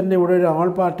 ഇന്നലെ തന്നെ ഇവിടെ ഒരു ഓൾ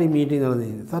പാർട്ടി മീറ്റിംഗ്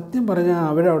നടന്നിരുന്നു. സത്യം പറഞ്ഞാൽ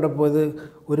അവരവിടെ പോയത്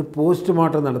ഒരു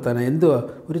പോസ്റ്റ്മോർട്ടം നടത്താനാണ്. എന്തുവാ,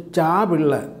 ഒരു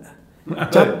ചാപിള്ള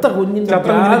ചത്ത കുഞ്ഞിൻ്റെ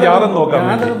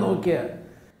നോക്കിയ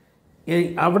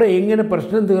അവിടെ എങ്ങനെ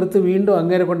പ്രശ്നം തീർത്ത് വീണ്ടും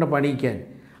അങ്ങനെ കൊണ്ട് പണിയിക്കാൻ.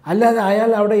 അല്ലാതെ അയാൾ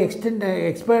അവിടെ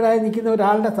എക്സ്പയർഡായി നിൽക്കുന്ന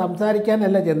ഒരാളുടെ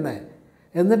സംസാരിക്കാനല്ല ചെന്ന്.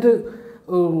 എന്നിട്ട്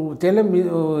ചില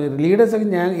ലീഡേഴ്സൊക്കെ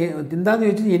ഞാൻ എന്താണെന്ന്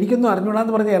ചോദിച്ചാൽ എനിക്കൊന്നും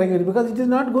അറിഞ്ഞൂടാന്ന് പറഞ്ഞ് ഇറങ്ങി വരും. Because it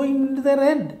is not going in to their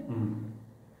head.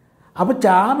 അപ്പോൾ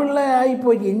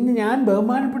ചാപിള്ളയായിപ്പോയി. ഞാൻ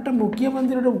ബഹുമാനപ്പെട്ട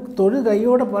മുഖ്യമന്ത്രിയുടെ തൊഴു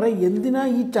കൈയോടെ പറയും, എന്തിനാ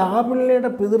ഈ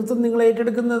ചാപിള്ളയുടെ പിതൃത്വം നിങ്ങൾ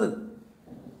ഏറ്റെടുക്കുന്നത്?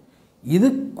 ഇത്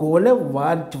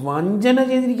വഞ്ചന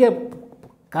ചെയ്തിരിക്കുക.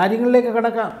 കാര്യങ്ങളിലേക്ക്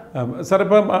കടക്കാം. സാർ,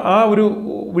 ഇപ്പം ആ ഒരു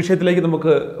വിഷയത്തിലേക്ക്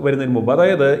നമുക്ക് വരുന്നതിന് മുമ്പ്,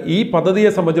 അതായത് ഈ പദ്ധതിയെ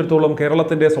സംബന്ധിച്ചിടത്തോളം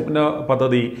കേരളത്തിൻ്റെ സ്വപ്ന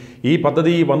പദ്ധതി, ഈ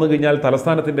പദ്ധതി വന്നു കഴിഞ്ഞാൽ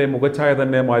തലസ്ഥാനത്തിൻ്റെ മുഖച്ഛായ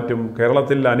തന്നെ മാറ്റും.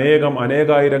 കേരളത്തിൽ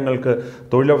അനേകായിരങ്ങൾക്ക്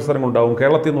തൊഴിലവസരങ്ങളുണ്ടാവും.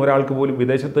 കേരളത്തിൽ നിന്ന് ഒരാൾക്ക് പോലും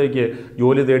വിദേശത്തേക്ക്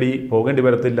ജോലി തേടി പോകേണ്ടി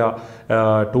വരത്തില്ല.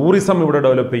 ടൂറിസം ഇവിടെ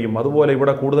ഡെവലപ്പ് ചെയ്യും. അതുപോലെ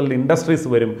ഇവിടെ കൂടുതൽ ഇൻഡസ്ട്രീസ്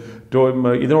വരും.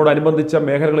 ഇതിനോടനുബന്ധിച്ച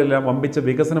മേഖലകളെല്ലാം വമ്പിച്ച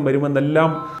വികസനം വരുമെന്നെല്ലാം.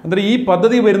 എന്നിട്ട് ഈ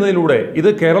പദ്ധതി വരുന്നതിലൂടെ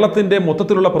ഇത് കേരളത്തിൻ്റെ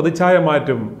മൊത്തത്തിലുള്ള പ്രതിച്ഛായ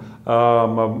മാറ്റും.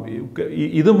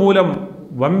 ഇതുമൂലം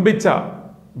വമ്പിച്ച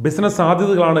ബിസിനസ്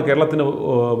സാധ്യതകളാണ് കേരളത്തിന്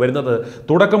വരുന്നത്.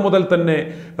 തുടക്കം മുതൽ തന്നെ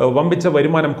വമ്പിച്ച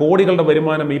വരുമാനം, കോടികളുടെ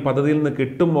വരുമാനം ഈ പദ്ധതിയിൽ നിന്ന്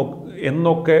കിട്ടും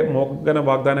എന്നൊക്കെ മോഹന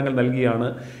വാഗ്ദാനങ്ങൾ നൽകിയാണ്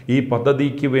ഈ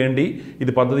പദ്ധതിക്ക് വേണ്ടി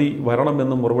പദ്ധതി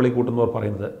വരണമെന്നും മുറവിളി കൂട്ടുന്നവർ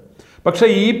പറയുന്നത്. പക്ഷേ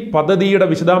ഈ പദ്ധതിയുടെ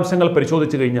വിശദാംശങ്ങൾ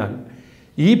പരിശോധിച്ചു കഴിഞ്ഞാൽ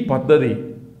ഈ പദ്ധതി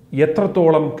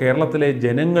എത്രത്തോളം കേരളത്തിലെ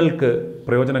ജനങ്ങൾക്ക്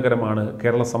പ്രയോജനകരമാണ്,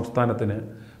 കേരള സംസ്ഥാനത്തിന്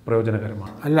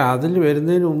പ്രയോജനകരമാണ്? അല്ല, അതിൽ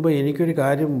വരുന്നതിന് മുമ്പ് എനിക്കൊരു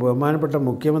കാര്യം ബഹുമാനപ്പെട്ട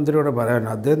മുഖ്യമന്ത്രിയോട്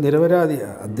പറയാനുണ്ട്. അദ്ദേഹം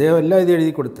നിരപരാധിയാണ്. അദ്ദേഹം എല്ലാം ഇത്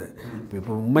എഴുതി കൊടുത്ത്.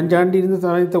 ഇപ്പോൾ ഉമ്മൻചാണ്ടി ഇരുന്ന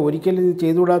സമയത്ത് ഒരിക്കലും ഇത്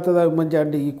ചെയ്തുകൂടാത്തതാണ്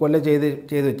ഉമ്മൻചാണ്ടി ഈ കൊല ചെയ്ത്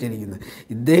വെച്ചിരിക്കുന്നത്.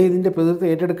 ഇദ്ദേഹം ഇതിൻ്റെ പിതൃത്വം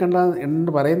ഏറ്റെടുക്കേണ്ട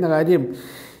എന്ന് പറയുന്ന കാര്യം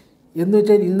എന്ന്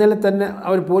വെച്ചാൽ ഇന്നലെ തന്നെ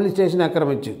അവർ പോലീസ് സ്റ്റേഷൻ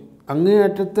ആക്രമിച്ചു.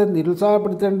 അങ്ങേയറ്റത്തെ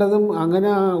നിരുത്സാഹപ്പെടുത്തേണ്ടതും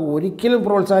അങ്ങനെ ഒരിക്കലും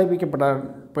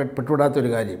പ്രോത്സാഹിപ്പിക്കപ്പെട്ടുകൂടാത്തൊരു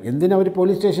കാര്യം. എന്തിനവർ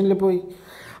പോലീസ് സ്റ്റേഷനിൽ പോയി?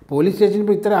 പോലീസ് സ്റ്റേഷനിൽ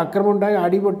ഇപ്പോൾ ഇത്ര അക്രമം ഉണ്ടായി,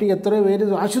 അടിപൊട്ടി എത്രയോ പേര്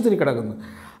ആശുപത്രി കിടക്കുന്നു.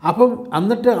 അപ്പം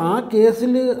എന്നിട്ട് ആ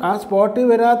കേസിൽ ആ സ്പോട്ടിൽ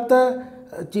വരാത്ത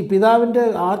പിതാവിൻ്റെ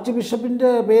ആർച്ച് ബിഷപ്പിൻ്റെ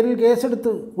പേരിൽ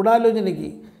കേസെടുത്ത് ഗൂഢാലോചനയ്ക്ക്.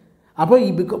 അപ്പോൾ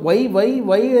Y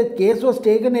case was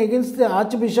taken against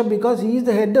arch bishop because he is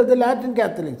the head of the Latin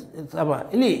Catholic സഭ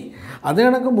ഇല്ലേ? അത്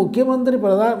കണക്ക്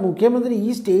മുഖ്യമന്ത്രി ഈ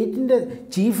സ്റ്റേറ്റിൻ്റെ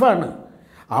ചീഫാണ്.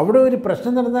 അവിടെ ഒരു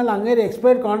പ്രശ്നം നടന്നാൽ അങ്ങനെ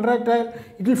എക്സ്പയർഡ് കോൺട്രാക്റ്റ് ആയാൽ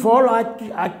it will fall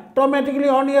automatically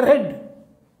on your head.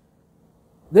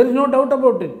 There is no doubt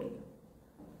about it.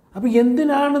 അപ്പോൾ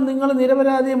എന്തിനാണ് നിങ്ങൾ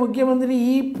നിരപരാധിയ മുഖ്യമന്ത്രി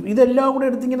ഇതെല്ലാം കൂടെ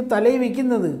എടുത്തിങ്ങനെ തലയിൽ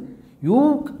വയ്ക്കുന്നത്? You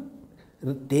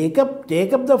take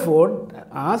up the phone,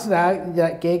 ask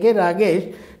K Ragesh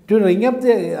to ring up the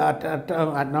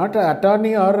not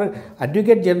attorney or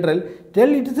advocate general,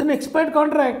 tell it is an expired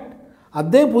contract.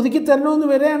 അദ്ദേഹം പുതുക്കി തരണമെന്ന്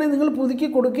വരികയാണെങ്കിൽ നിങ്ങൾ പുതുക്കി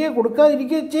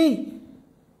കൊടുക്കാതിരിക്കുകയോ ചെയ്.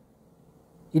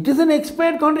 It is an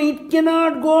expired contract. It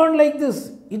cannot go on like this.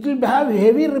 It will have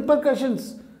heavy repercussions.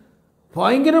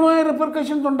 ഭയങ്കരമായ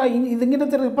repercussions ഉണ്ടായി.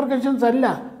 ഇതിങ്ങനത്തെ repercussions അല്ല.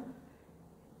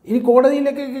 ഇനി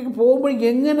കോടതിയിലൊക്കെ പോകുമ്പോൾ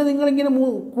എങ്ങനെ നിങ്ങളിങ്ങനെ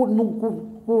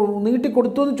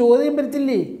നീട്ടിക്കൊടുത്തു എന്ന് ചോദ്യം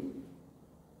വരത്തില്ലേ?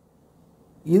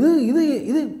 ഇത്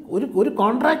ഒരു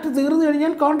കോൺട്രാക്റ്റ് തീർന്നു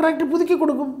കഴിഞ്ഞാൽ കോൺട്രാക്റ്റ് പുതുക്കി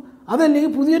കൊടുക്കും.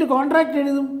 അതല്ലെങ്കിൽ പുതിയൊരു കോൺട്രാക്റ്റ്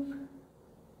എഴുതും.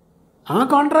 ആ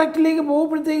കോൺട്രാക്റ്റിലേക്ക്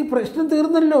പോകുമ്പോഴത്തേക്ക് പ്രശ്നം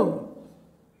തീർന്നല്ലോ.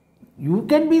 You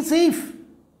can be safe.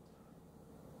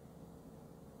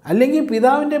 അല്ലെങ്കിൽ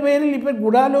പിതാവിൻ്റെ പേരിൽ ഇപ്പം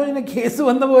ഗൂഢാലോചന കേസ്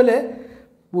വന്ന പോലെ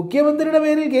മുഖ്യമന്ത്രിയുടെ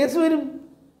പേരിൽ കേസ് വരും.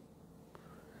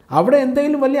 അവിടെ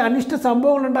എന്തെങ്കിലും വലിയ അനിഷ്ട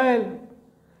സംഭവങ്ങളുണ്ടായാൽ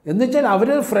എന്നുവെച്ചാൽ അവർ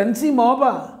ഫ്രണ്ട്സി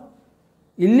മോബാ,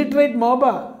 ഇല്ലിറ്ററേറ്റ്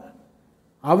മോബാ,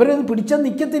 അവരത് പിടിച്ചാൽ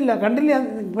നിൽക്കത്തില്ല. കണ്ടില്ല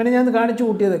പിന്നെ ഞാൻ കാണിച്ചു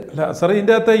കൂട്ടിയത്. അല്ല സാറേ,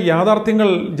 ഇതിൻ്റെ അകത്തെ യാഥാർത്ഥ്യങ്ങൾ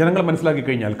ജനങ്ങൾ മനസ്സിലാക്കി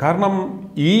കഴിഞ്ഞാൽ, കാരണം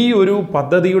ഈ ഒരു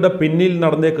പദ്ധതിയുടെ പിന്നിൽ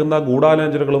നടന്നേക്കുന്ന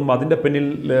ഗൂഢാലോചനകളും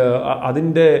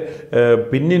അതിൻ്റെ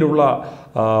പിന്നിലുള്ള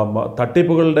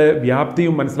തട്ടിപ്പുകളുടെ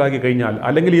വ്യാപ്തിയും മനസ്സിലാക്കി കഴിഞ്ഞാൽ,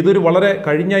 അല്ലെങ്കിൽ ഇതൊരു വളരെ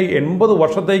കഴിഞ്ഞ 80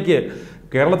 വർഷത്തേക്ക്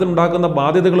കേരളത്തിനുണ്ടാക്കുന്ന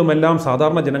ബാധ്യതകളുമെല്ലാം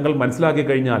സാധാരണ ജനങ്ങൾ മനസ്സിലാക്കി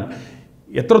കഴിഞ്ഞാൽ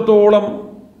എത്രത്തോളം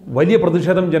വലിയ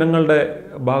പ്രതിഷേധം ജനങ്ങളുടെ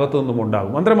ഭാഗത്തു നിന്നും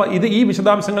ഉണ്ടാകും. അന്നേരം ഈ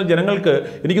വിശദാംശങ്ങൾ ജനങ്ങൾക്ക്,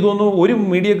 എനിക്ക് തോന്നുന്നു, ഒരു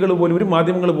മീഡിയകൾ പോലും ഒരു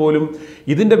മാധ്യമങ്ങൾ പോലും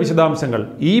ഇതിൻ്റെ വിശദാംശങ്ങൾ,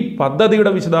 ഈ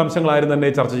പദ്ധതിയുടെ വിശദാംശങ്ങളാരും തന്നെ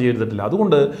ചർച്ച ചെയ്തിട്ടില്ല.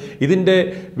 അതുകൊണ്ട് ഇതിൻ്റെ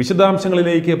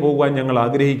വിശദാംശങ്ങളിലേക്ക് പോകുവാൻ ഞങ്ങൾ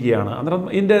ആഗ്രഹിക്കുകയാണ്. അന്നേരം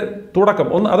ഇതിൻ്റെ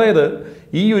തുടക്കം അതായത്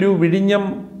ഈ ഒരു വിഴിഞ്ഞം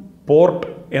പോർട്ട്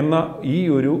എന്ന ഈ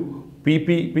ഒരു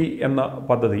PPP എന്ന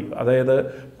പദ്ധതി, അതായത്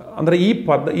അന്നേരം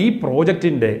ഈ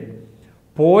പ്രോജക്റ്റിൻ്റെ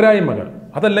പോരായ്മകൾ,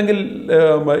 അതല്ലെങ്കിൽ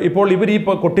ഇപ്പോൾ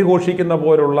ഇവരീപ്പോൾ കൊട്ടിഘോഷിക്കുന്ന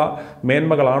പോലുള്ള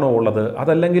മേന്മകളാണോ ഉള്ളത്,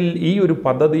 അതല്ലെങ്കിൽ ഈ ഒരു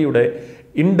പദ്ധതിയുടെ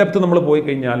ഇൻഡെപ്ത് നമ്മൾ പോയി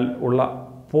കഴിഞ്ഞാൽ ഉള്ള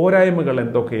പോരായ്മകൾ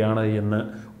എന്തൊക്കെയാണ് എന്ന്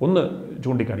ഒന്ന്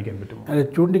ചൂണ്ടിക്കാണിക്കാൻ പറ്റുമോ? അല്ല,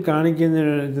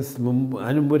 ചൂണ്ടിക്കാണിക്കുന്നതിന്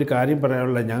മുമ്പ് ഒരു കാര്യം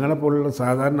പറയാനുള്ളത്, ഞങ്ങളെപ്പോലുള്ള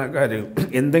സാധാരണക്കാർ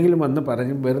എന്തെങ്കിലും വന്ന്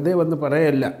പറയും, വെറുതെ വന്ന്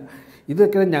പറയല്ല.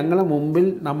 ഇതൊക്കെ ഞങ്ങളെ മുമ്പിൽ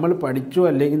നമ്മൾ പഠിച്ചു,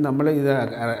 അല്ലെങ്കിൽ നമ്മൾ ഇത്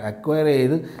അക്വയർ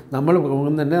ചെയ്ത് നമ്മൾ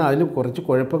തന്നെ അതിൽ കുറച്ച്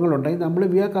കുഴപ്പങ്ങളുണ്ടെങ്കിൽ നമ്മൾ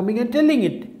V are coming and telling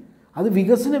it. അത്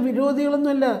വികസന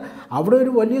വിരോധികളൊന്നുമല്ല. അവിടെ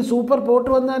ഒരു വലിയ സൂപ്പർ പോർട്ട്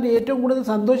വന്നാൽ ഏറ്റവും കൂടുതൽ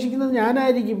സന്തോഷിക്കുന്നത്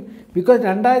ഞാനായിരിക്കും. ബിക്കോസ്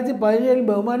 2017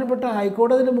 ബഹുമാനപ്പെട്ട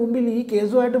ഹൈക്കോടതിയുടെ മുമ്പിൽ ഈ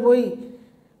കേസുമായിട്ട് പോയി.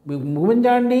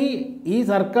 ഉമ്മൻചാണ്ടി ഈ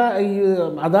സർക്കാർ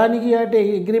അദാനിക്കുമായിട്ട്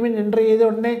എഗ്രിമെൻറ്റ് എൻ്റർ ചെയ്ത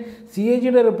ഉടനെ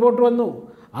CAGയുടെ റിപ്പോർട്ട് വന്നു.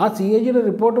 ആ CAGയുടെ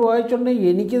റിപ്പോർട്ട് വായിച്ചുണ്ടെങ്കിൽ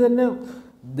എനിക്ക് തന്നെ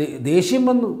ദേഷ്യം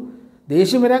വന്നു.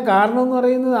 ദേഷ്യം വരാൻ കാരണമെന്ന്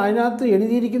പറയുന്നത്, അതിനകത്ത്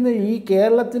എഴുതിയിരിക്കുന്ന ഈ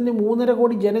കേരളത്തിൻ്റെ 3.5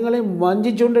 കോടി ജനങ്ങളെ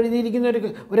വഞ്ചിച്ചുകൊണ്ട് എഴുതിയിരിക്കുന്ന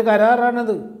ഒരു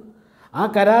കരാറാണത്. ആ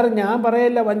കരാർ ഞാൻ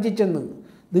പറയല്ല വഞ്ചിച്ചെന്ന്.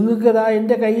 നിങ്ങൾക്കതാ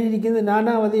എൻ്റെ കയ്യിലിരിക്കുന്ന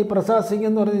നാനാവതി പ്രസാദ് സിംഗ്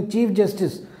എന്ന് പറയുന്ന ചീഫ്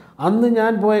ജസ്റ്റിസ്, അന്ന്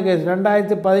ഞാൻ പോയ കേസ്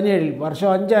 2017, വർഷം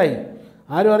 5ആയി,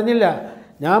 ആരും അറിഞ്ഞില്ല.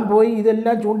 ഞാൻ പോയി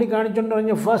ഇതെല്ലാം ചൂണ്ടിക്കാണിച്ചുകൊണ്ട്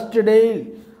പറഞ്ഞ ഫസ്റ്റ് ഡേയിൽ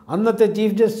അന്നത്തെ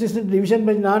chief justice division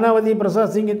bench Nanavati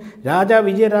Prasad Singh, Raja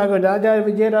Vijayaraghavan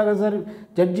sir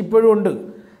judge ഇപ്പോഴും ഉണ്ട്.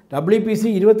 WPC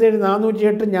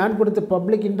 27/408 ഞാൻ കൊടുത്ത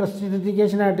പബ്ലിക് ഇൻട്രസ്റ്റ്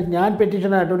ലിറ്റിഗേഷനായിട്ട്, ഞാൻ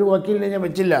പെറ്റീഷനായിട്ട് ഒരു വക്കീലിനെ ഞാൻ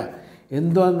വെച്ചില്ല.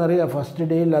 എന്തോന്നറിയാം, ഫസ്റ്റ്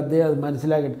ഡേയിൽ അദ്ദേഹം അത്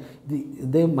മനസ്സിലാക്കി.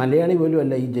 ഇദ്ദേഹം മലയാളി പോലും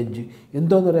അല്ല ഈ ജഡ്ജ്.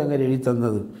 എന്തോന്നറിയാം അങ്ങനെ എഴുതി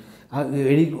തന്നത്,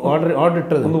 ഓർഡർ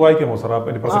ഇട്ടത്. ഒന്ന് വായിക്കാമോ സാർ?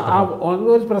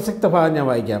 ഒരു പ്രസക്ത ഭാഗം ഞാൻ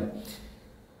വായിക്കാം.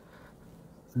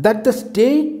 That the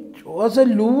state was a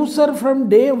loser from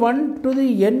day 1 to the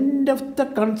end of the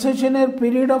concessionary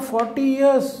period of 40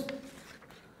 years.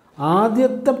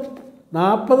 ആദ്യത്തെ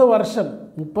 40 വർഷം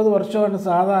 30 വർഷമാണ്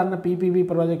സാധാരണ PPP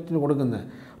പ്രോജക്റ്റിന് കൊടുക്കുന്നത്.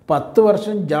 10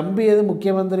 വർഷം ജമ്പ് ചെയ്ത്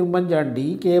മുഖ്യമന്ത്രി ഉമ്മൻചാണ്ടി,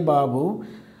 K. ബാബു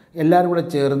എല്ലാവരും കൂടെ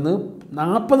ചേർന്ന്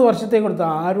 40 വർഷത്തേക്ക് കൊടുത്തു.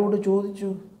 ആരോട് ചോദിച്ചു?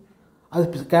 അത്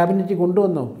ക്യാബിനറ്റിൽ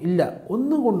കൊണ്ടുവന്നോ? ഇല്ല,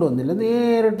 ഒന്നും കൊണ്ടുവന്നില്ല.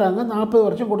 നേരിട്ട് അങ്ങ് 40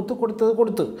 വർഷം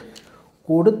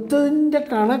കൊടുത്തതിൻ്റെ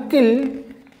കണക്കിൽ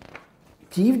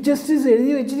ചീഫ് ജസ്റ്റിസ്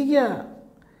എഴുതി വെച്ചിരിക്കുക.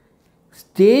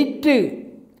 സ്റ്റേറ്റ്,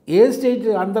 ഏത് സ്റ്റേറ്റ്?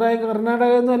 ആന്ധ്ര,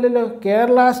 കർണാടക ഒന്നും അല്ലല്ലോ,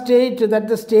 Kerala state. That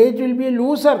the state will be A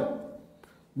loser.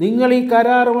 നിങ്ങൾ ഈ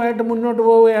കരാറുമായിട്ട് മുന്നോട്ട്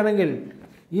പോവുകയാണെങ്കിൽ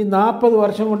ഈ 40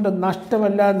 വർഷം കൊണ്ട്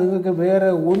നഷ്ടമല്ല, നിങ്ങൾക്ക്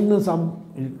വേറെ ഒന്നും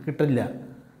കിട്ടില്ല.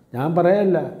 ഞാൻ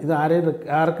പറയല്ല, ഇത്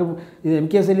ആർക്കും ഇത്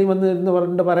MK സലീം എന്ന്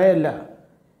പറഞ്ഞിട്ട് പറയല്ല,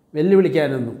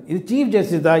 വെല്ലുവിളിക്കാനൊന്നും. ഇത് ചീഫ്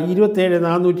ജസ്റ്റിസ്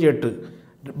 27/408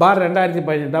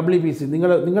 2017 WPC.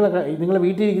 നിങ്ങളെ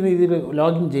വീട്ടിലിരിക്കുന്ന ഇതിൽ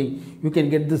ലോഗിൻ ചെയ്യും, you can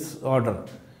get this order.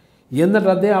 എന്നിട്ട്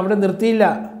അദ്ദേഹം അവിടെ നിർത്തിയില്ല.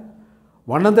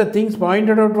 One of the things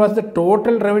pointed out was the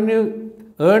total revenue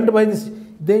earned by this.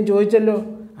 ഇദ്ദേഹം ചോദിച്ചല്ലോ,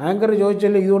 ആങ്കർ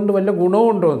ചോദിച്ചല്ലോ, ഇതുകൊണ്ട് വല്ല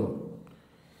ഗുണവുമുണ്ടോ എന്ന്.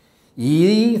 ഈ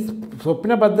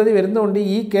സ്വപ്ന പദ്ധതി വരുന്നതുകൊണ്ട്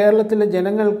ഈ കേരളത്തിലെ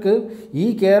ജനങ്ങൾക്ക്, ഈ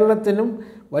കേരളത്തിനും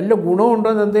വല്ല ഗുണമുണ്ടോ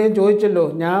എന്ന് അദ്ദേഹം ചോദിച്ചല്ലോ.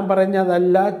 ഞാൻ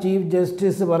പറഞ്ഞതല്ല, ചീഫ്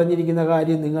ജസ്റ്റിസ് പറഞ്ഞിരിക്കുന്ന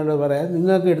കാര്യം നിങ്ങൾ പറയാം.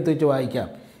 നിങ്ങൾക്ക് എടുത്ത് വെച്ച് വായിക്കാം.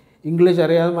 ഇംഗ്ലീഷ്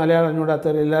അറിയാതെ മലയാളം അറിഞ്ഞൂടാത്ത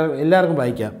എല്ലാവർക്കും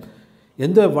വായിക്കാം.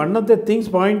 One of the things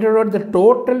pointed out the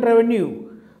total revenue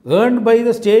earned by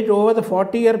the state over the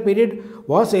 40-year period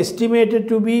was estimated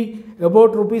to B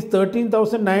about rupees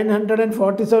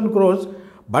 13,947 crores,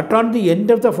 but on the end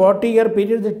of the 40-year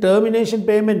period the termination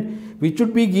payment which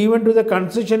would be given to the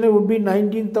concessionaire would be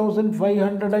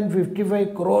 19,555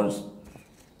 crores.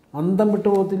 അന്തം വിട്ടു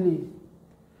പോകത്തില്ലേ?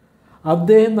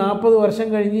 അദ്ദേഹം 40 വർഷം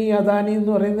കഴിഞ്ഞ് ഈ അദാനി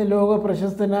എന്ന് പറയുന്ന ലോക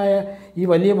പ്രശസ്തനായ ഈ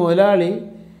വലിയ മുതലാളി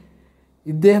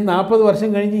ഇദ്ദേഹം 40 വർഷം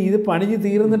കഴിഞ്ഞ് ഇത് പണിഞ്ഞ്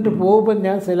തീർന്നിട്ട് പോകുമ്പോൾ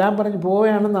ഞാൻ സലാം പറഞ്ഞ്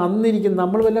പോവുകയാണെന്ന് അന്നിരിക്കും.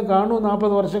 നമ്മൾ വല്ലതും കാണുമോ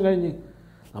 40 വർഷം കഴിഞ്ഞ്?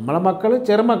 നമ്മളെ മക്കൾ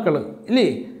ചെറുമക്കൾ ഇല്ലേ,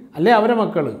 അല്ലേ അവരെ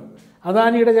മക്കൾ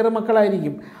അദാനിയുടെ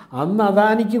ചെറുമക്കളായിരിക്കും. അന്ന്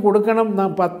അദാനിക്ക് കൊടുക്കണം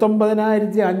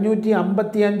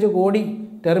 19,555 കോടി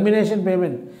ടെർമിനേഷൻ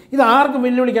പേയ്മെൻറ്റ്. ഇത് ആർക്കും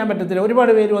വെല്ലുവിളിക്കാൻ പറ്റത്തില്ല.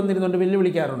 ഒരുപാട് പേര് വന്നിരുന്നുണ്ട്,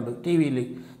 വെല്ലുവിളിക്കാറുണ്ട് ടി വിയിൽ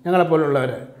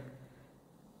ഞങ്ങളെപ്പോലുള്ളവർ.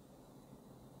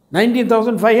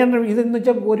 19,500 ഇതെന്ന്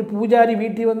വെച്ചാൽ ഒരു പൂജാരി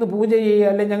വീട്ടിൽ വന്ന് പൂജ ചെയ്യുക,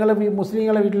 അല്ലെങ്കിൽ ഞങ്ങൾ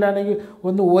മുസ്ലിങ്ങളെ വീട്ടിലാണെങ്കിൽ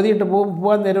ഒന്ന് ഓതിയിട്ട്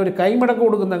പോകാൻ നേരം ഒരു കൈമടക്ക്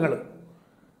കൊടുക്കും ഞങ്ങൾ.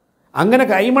 അങ്ങനെ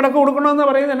കൈമടക്ക് കൊടുക്കണമെന്ന്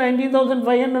പറയുന്നത്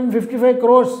 19,555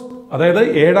 crores, അതായത്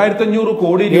 7,500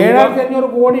 കോടി രൂപ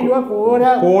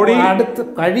അടുത്ത്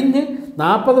കഴിഞ്ഞ്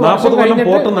 40 വർഷം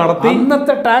കഴിഞ്ഞിട്ട്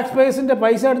അന്നത്തെ ടാക്സ് പേഴ്സിൻ്റെ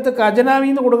പൈസ എടുത്ത്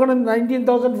ഖജനാവിന്ന് കൊടുക്കണം.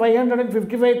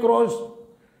 19,555 crores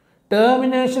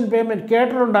ടെർമിനേഷൻ പേയ്മെൻറ്റ്.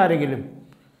 കേട്ടിട്ടുണ്ടോ ആരെങ്കിലും?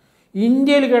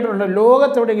 ഇന്ത്യയിൽ കേട്ടിട്ടുണ്ടോ?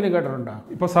 ലോകത്തെവിടെയെങ്കിലും കേട്ടിട്ടുണ്ടോ?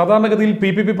 ഇപ്പോൾ സാധാരണഗതിയിൽ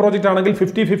PPP പ്രോജക്റ്റ് ആണെങ്കിൽ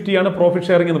 50-50 ആണ് പ്രോഫിറ്റ്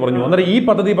ഷെയറിംഗ് എന്ന് പറഞ്ഞു. അന്നേരം ഈ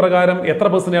പദ്ധതി പ്രകാരം എത്ര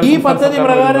പെർസെന്റ്? ഈ പദ്ധതി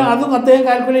പ്രകാരം അതും അദ്ദേഹം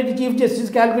കാൽക്കുലേറ്റ്, ചീഫ്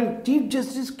ജസ്റ്റിസ്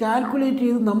കാൽക്കുലേറ്റ്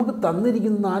ചെയ്ത് നമുക്ക്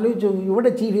തന്നിരിക്കുന്ന ആലോചിച്ചു.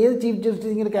 ഇവിടെ ഏത് ചീഫ്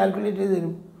ജസ്റ്റിസ് ഇങ്ങനെ കാൽക്കുലേറ്റ് ചെയ്ത്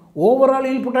തരും? Overall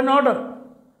he'll put an order.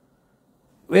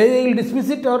 Whether he'll dismiss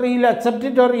it or he'll accept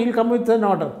it or he'll come with an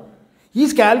order.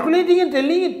 He's calculating and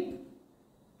telling it.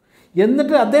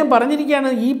 എന്നിട്ട് അദ്ദേഹം പറഞ്ഞിരിക്കുകയാണ്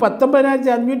ഈ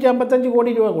 19,555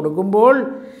 കോടി രൂപ കൊടുക്കുമ്പോൾ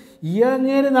ഈ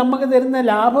അങ്ങേര് നമുക്ക് തരുന്ന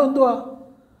ലാഭം എന്തുവാ?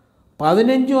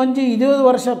 15-20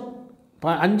 വർഷം,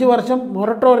 5 വർഷം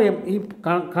മൊറട്ടോറിയം ഈ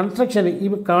കൺസ്ട്രക്ഷൻ ഈ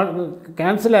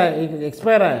ക്യാൻസലായ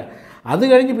എക്സ്പയറായ, അത്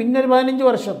കഴിഞ്ഞ് പിന്നെ ഒരു 15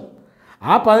 വർഷം.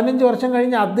 ആ 15 വർഷം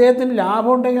കഴിഞ്ഞ് അദ്ദേഹത്തിന്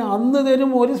ലാഭം ഉണ്ടെങ്കിൽ അന്ന്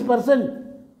തരും 1%.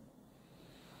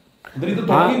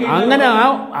 അങ്ങനെ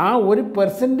ആ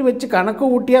 1% വെച്ച് കണക്ക്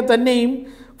കൂട്ടിയാൽ തന്നെയും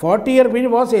 40-year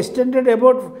period was extended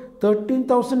about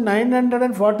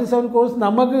 13,947 crores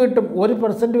നമുക്ക് കിട്ടും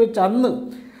 1% വെച്ച് അന്ന്.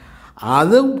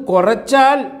 അതും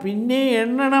കുറച്ചാൽ പിന്നെ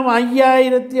എണ്ണണം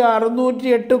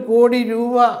 5,608 കോടി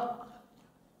രൂപ.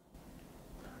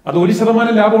 അത്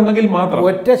 1% ലാഭം ഉണ്ടെങ്കിൽ മാത്രം.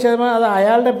 1%, അത്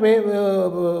അയാളുടെ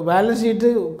ബാലൻസ് ഷീറ്റ്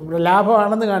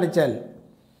ലാഭമാണെന്ന് കാണിച്ചാൽ.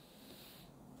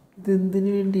 ഇതെന്തിനു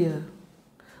വേണ്ടിയാ?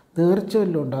 നേർച്ച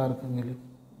വല്ലതും ഉണ്ടോ ആർക്കെങ്കിലും?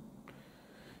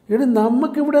 ഇവിടെ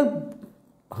നമുക്കിവിടെ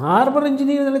ഹാർബർ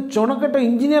എഞ്ചിനീയർ നല്ല ചുണക്കെട്ട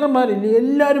എഞ്ചിനീയർമാരില്ലേ,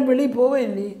 എല്ലാവരും വെളിയിൽ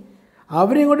പോവുകയല്ലേ.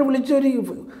 അവരെയും ഇങ്ങോട്ട് വിളിച്ച്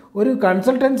ഒരു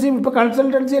കൺസൾട്ടൻസി, ഇപ്പോൾ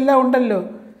കൺസൾട്ടൻസി എല്ലാം ഉണ്ടല്ലോ,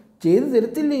 ചെയ്ത്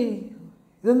തരത്തില്ലേ?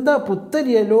 ഇതെന്താ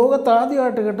പുത്തരിയ?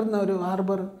 ലോകത്താദ്യമായിട്ട് കിട്ടുന്ന ഒരു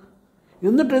ഹാർബർ.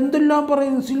 എന്നിട്ട് എന്തെല്ലാം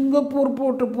പറയുന്നു, സിംഗപ്പൂർ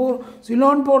പോർട്ട്,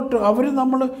 സിലോൺ പോർട്ട്, അവർ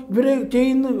ഇവരെ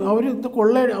ചെയ്യുന്നു, അവർ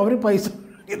കൊള്ള, അവർ പൈസ,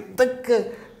 എന്തൊക്കെ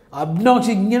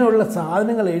അബ്നോക്സ് ഇങ്ങനെയുള്ള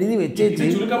സാധനങ്ങൾ എഴുതി വെച്ചേച്ച്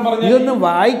ഇതൊന്നും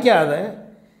വായിക്കാതെ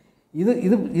ഇത്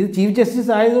ചീഫ്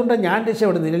ജസ്റ്റിസ് ആയതുകൊണ്ടാണ് ഞാൻ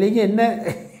രക്ഷപ്പെടുന്നില്ല, അല്ലെങ്കിൽ എന്നെ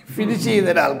ഫിനിഷ് ചെയ്ത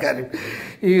ആൾക്കാരും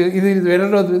ഇത്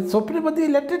വരണോ സ്വപ്നം പറ്റി.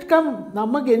 Let it come.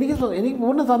 എനിക്ക്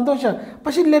പൂർണ്ണ സന്തോഷമാണ്.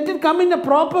 പക്ഷേ let it come in A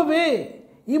proper വേ.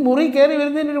 ഈ മുറി കയറി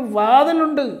വരുന്നതിനൊരു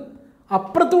വാതിലുണ്ട്,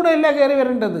 അപ്പുറത്തൂടെ അല്ല കയറി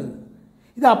വരേണ്ടത്.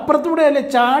 ഇത് അപ്പുറത്തൂടെ അല്ലേ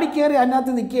ചാടി കയറി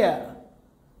അതിനകത്ത് നിൽക്കുക.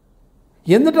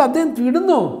 എന്നിട്ട് അദ്ദേഹം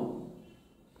വിടുന്നു.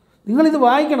 നിങ്ങളിത്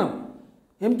വായിക്കണം.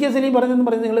 MK സലീം പറഞ്ഞെന്ന്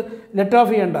പറഞ്ഞ് നിങ്ങൾ ലെറ്റ്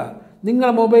ഓഫ് ചെയ്യണ്ട.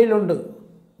 നിങ്ങളെ മൊബൈലുണ്ട്,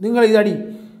 നിങ്ങൾ ഇതടി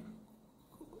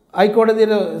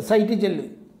ഹൈക്കോടതിയുടെ സൈറ്റിൽ ചെല്ല്,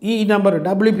 ഈ number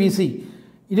WPC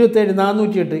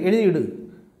 27408 എഴുതിയിട്.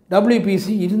 WPC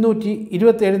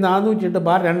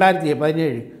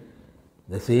 227-408/2017.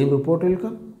 The same report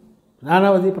കേൾക്കാം.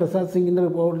 നാനാവധി പ്രസാദ് സിംഗിൻ്റെ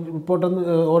റിപ്പോർട്ടൊന്ന്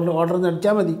ഓർഡർ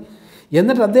അടിച്ചാൽ മതി.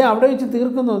 എന്നിട്ട് അദ്ദേഹം അവിടെ വെച്ച്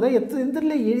തീർക്കുന്നു. അത്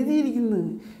എന്തെല്ലാം എഴുതിയിരിക്കുന്നത്.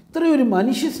 ഇത്രയും ഒരു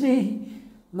മനുഷ്യസ്നേഹി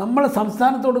നമ്മളെ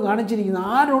സംസ്ഥാനത്തോട് കാണിച്ചിരിക്കുന്നു.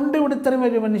 ആരുണ്ട് ഇവിടെ ഇത്രയും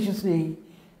ഒരു മനുഷ്യസ്നേഹി?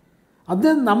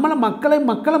 അദ്ദേഹം നമ്മളെ മക്കളെ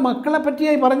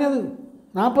പറ്റിയായി പറഞ്ഞത്.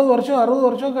 40 വർഷമോ 60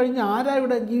 വർഷമോ കഴിഞ്ഞ് ആരാ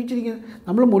ഇവിടെ ജീവിച്ചിരിക്കുന്നത്?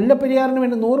 നമ്മൾ മുല്ലപ്പെരിയാറിന്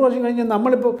വേണ്ടി 100 വർഷം കഴിഞ്ഞ്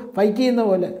നമ്മളിപ്പോൾ ഫൈറ്റ് ചെയ്യുന്ന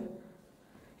പോലെ.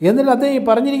 എന്നിട്ട് അദ്ദേഹം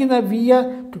പറഞ്ഞിരിക്കുന്ന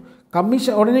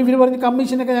കമ്മീഷൻ, ഉടനെ ഇവർ പറഞ്ഞ്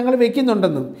കമ്മീഷനൊക്കെ ഞങ്ങൾ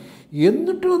വെക്കുന്നുണ്ടെന്ന്.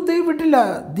 എന്നിട്ടും അദ്ദേഹം വിട്ടില്ല.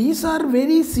 These are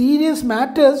very serious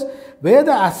matters where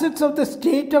the assets of the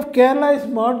state of Kerala is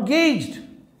മോർഗേജ്ഡ്.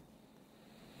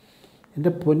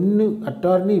 എൻ്റെ പൊന്ന്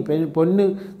അറ്റോർണി, പൊന്ന്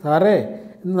സാറേ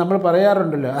എന്ന് നമ്മൾ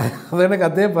പറയാറുണ്ടല്ലോ, അതുകൊണ്ട്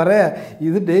അദ്ദേഹം പറയാം,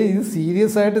 ഇത്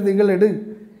സീരിയസ് ആയിട്ട് നിങ്ങൾ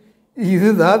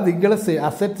നിങ്ങളെ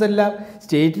അസറ്റ്സ് എല്ലാം,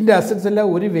 സ്റ്റേറ്റിൻ്റെ അസറ്റ്സ് എല്ലാം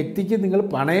ഒരു വ്യക്തിക്ക് നിങ്ങൾ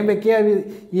പണയം വെക്കുക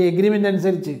ഈ എഗ്രിമെൻ്റ്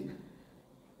അനുസരിച്ച്.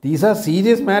 These are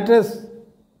serious matters.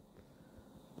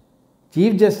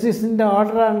 Chief ജസ്റ്റിസിൻ്റെ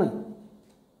ഓർഡറാണ്,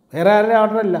 വേറെ ആരുടെ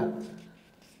ഓർഡറല്ല.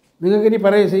 നിങ്ങൾക്കിനി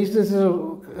പറയും ചീഫ് ജസ്റ്റിസ്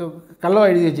കള്ളമാണ്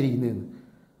എഴുതി വെച്ചിരിക്കുന്നതെന്ന്.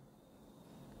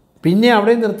 പിന്നെ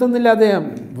അവിടെ നിർത്തുന്നില്ല അദ്ദേഹം.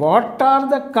 What are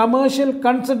the commercial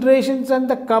considerations and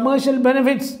the commercial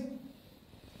benefits?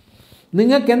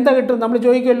 നിങ്ങൾക്ക് എന്താ കിട്ടും? നമ്മൾ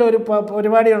ചോദിക്കുമല്ലോ, ഒരു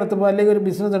പരിപാടി നടത്തുമ്പോൾ അല്ലെങ്കിൽ ഒരു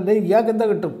ബിസിനസ് ഉണ്ട്, ഇയാൾക്ക് എന്താ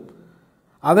കിട്ടും?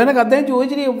 അതിനൊക്കെ അദ്ദേഹം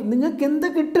ചോദിച്ചിട്ട് നിങ്ങൾക്ക് എന്താ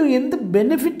കിട്ടും, എന്ത്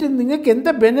ബെനിഫിറ്റ്, നിങ്ങൾക്ക്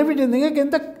എന്താ ബെനിഫിറ്റ്, നിങ്ങൾക്ക്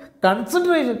എന്താ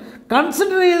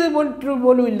കൺസിഡർ ചെയ്ത്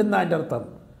പോലും ഇല്ലെന്ന് അതിൻ്റെ അർത്ഥം.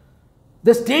 The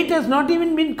state has not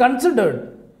even been considered.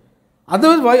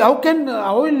 Otherwise,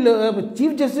 how will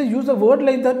Chief Justice use a word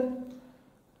like that?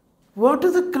 What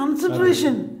is the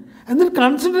consideration? And then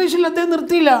consideration അദ്ദേഹം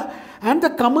നിർത്തിയില്ല. And the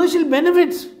commercial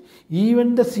benefits, even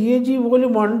the CAG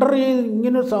പോലും wonder ചെയ്ത്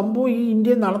ഇങ്ങനെ ഒരു സംഭവം ഈ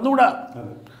ഇന്ത്യയിൽ നടന്നുകൂടാ.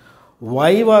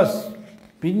 Why was,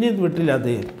 പിന്നെ ഇത് വിട്ടില്ല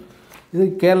അദ്ദേഹം. ഇത്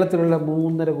കേരളത്തിലുള്ള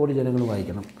 3.5 കോടി ജനങ്ങൾ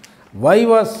വായിക്കണം. Why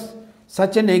was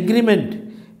such an agreement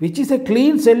which is A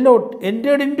clean cell out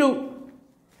entered in to.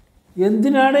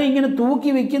 എന്തിനാണ് ഇങ്ങനെ തൂക്കി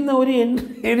വയ്ക്കുന്ന ഒരു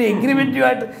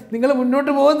എഗ്രിമെൻറ്റുമായിട്ട് നിങ്ങൾ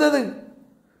മുന്നോട്ട് പോകുന്നത്?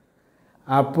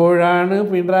 അപ്പോഴാണ്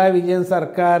പിണറായി വിജയൻ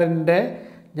സർക്കാരിൻ്റെ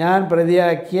ഞാൻ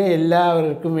പ്രതിയാക്കിയ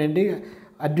എല്ലാവർക്കും വേണ്ടി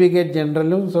അഡ്വക്കേറ്റ്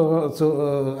ജനറലും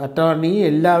അറ്റോർണി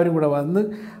എല്ലാവരും കൂടെ വന്ന്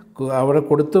അവിടെ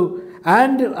കൊടുത്തു.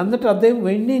 ആൻഡ് എന്നിട്ട് അദ്ദേഹം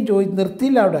വെണ്ണിയും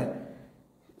നിർത്തിയില്ല അവിടെ.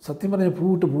 സത്യം പറഞ്ഞാൽ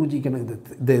പൂജിക്കണം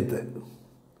ഇദ്ദേഹത്തെ.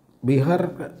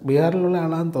 ബീഹാറിലുള്ള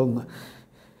ആളാണെന്ന് തോന്നുന്നു.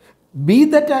 B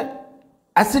that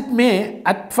as it may,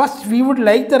 at first we would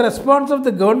like the response of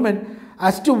the government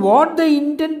as to what they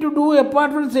intend to do apart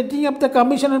from setting up the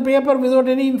commission on paper without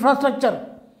any infrastructure.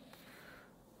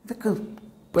 ഇതൊക്കെ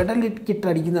പെടലിട്ട്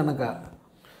അടിക്കുന്ന കണക്കാ.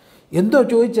 എന്തോ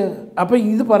ചോദിച്ചത്. അപ്പോൾ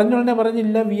ഇത്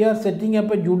പറഞ്ഞില്ല, V R setting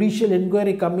up A judicial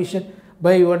enquiry commission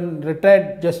by one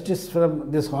retired justice from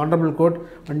this honourable court,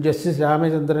 one justice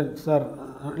Ramachandran sir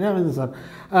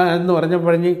എന്ന്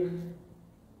പറഞ്ഞ്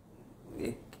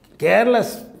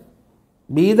Kerala's.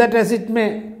 Be that as it may,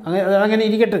 അങ്ങനെ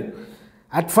ഇരിക്കട്ടെ.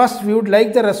 At first we would like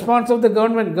the response of the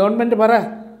government. Government പറ,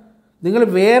 നിങ്ങൾ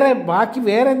ബാക്കി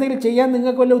വേറെ എന്തെങ്കിലും ചെയ്യാൻ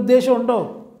നിങ്ങൾക്ക് വല്ല ഉദ്ദേശമുണ്ടോ?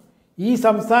 ഈ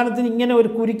സംസ്ഥാനത്തിന് ഇങ്ങനെ ഒരു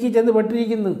കുരുക്കി ചെന്ന്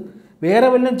പെട്ടിരിക്കുന്നു, വേറെ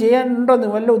വല്ലതും ചെയ്യാനുണ്ടോ,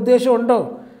 വല്ല ഉദ്ദേശമുണ്ടോ?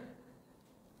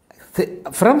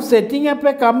 From setting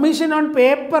up A commission on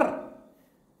paper,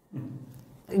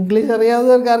 English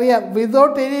അറിയാവുന്നവർക്ക് അറിയാം,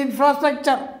 without any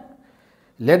infrastructure.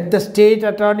 Let the state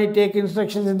attorney take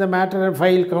instructions in the matter and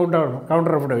file counter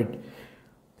affidavit.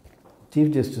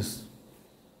 Chief justice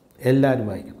എല്ലാവരും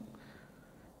വായിക്കണം.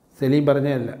 സലീം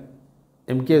പറഞ്ഞതല്ല,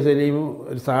 MK സലീമും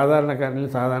ഒരു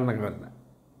സാധാരണക്കാരനാണ്.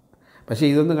 പക്ഷേ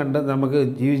ഇതൊന്നും കണ്ട് നമുക്ക്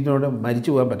ജീവിതത്തിനോട് മരിച്ചു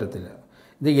പോകാൻ പറ്റത്തില്ല.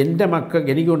 ഇത് എൻ്റെ മക്കൾ,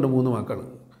 എനിക്കുണ്ട് 3 മക്കൾ,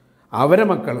 അവരെ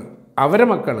മക്കൾ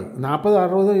 40,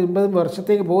 60, 80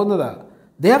 വർഷത്തേക്ക് പോകുന്നതാണ്.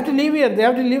 They have to live here. They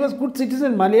have to live as good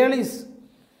citizens, Malayalis.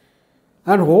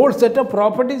 And whole set of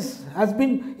properties has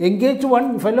been engaged to one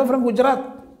fellow from Gujarat.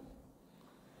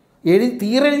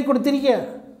 എഴുതി കൊടുത്തിരിക്കുക.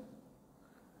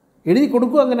 എഴുതി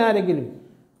കൊടുക്കുക അങ്ങനെ ആരെങ്കിലും.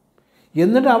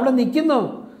 എന്നിട്ട് അവിടെ നിൽക്കുന്നു.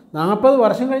 40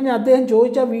 വർഷം കഴിഞ്ഞ് അദ്ദേഹം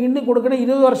ചോദിച്ചാൽ വീണ്ടും കൊടുക്കണം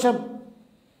 20 വർഷം.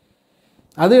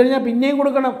 അത് കഴിഞ്ഞാൽ പിന്നെയും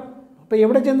കൊടുക്കണം. അപ്പോൾ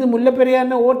എവിടെ ചെന്ന്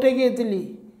മുല്ലപ്പെരിയാറിനെ ഓവർടേക്ക് ചെയ്യത്തില്ലേ?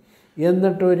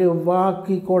 എന്നിട്ടൊരു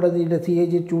വാക്ക് കോടതിയുടെ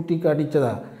CAG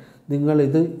ചൂണ്ടിക്കാണിച്ചതാണ്,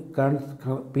 നിങ്ങളിത്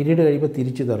പീരീഡ് കഴിയുമ്പോൾ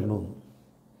തിരിച്ചു തരണമെന്ന്.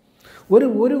 ഒരു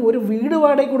വീട്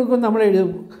വാടകയ്ക്ക് കൊടുക്കുമ്പോൾ നമ്മൾ എഴുതും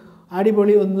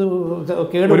അടിപൊളി, ഒന്ന്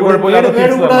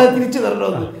കേടുകൂടാതെ തിരിച്ചു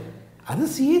തരണമെന്ന്. അത്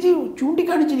CAG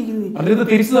ചൂണ്ടിക്കാണിച്ചിരിക്കുന്നത്.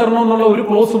 തിരിച്ചു തരണമെന്നുള്ള ഒരു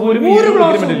ക്ലോസും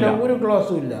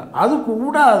ഇല്ല. അത്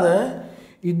കൂടാതെ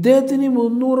ഇദ്ദേഹത്തിന്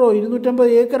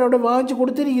 300-250 ഏക്കർ അവിടെ വാങ്ങിച്ച്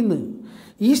കൊടുത്തിരിക്കുന്നു.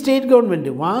 ഈ സ്റ്റേറ്റ്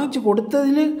ഗവൺമെൻറ് വാങ്ങിച്ച്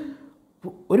കൊടുത്തതിൽ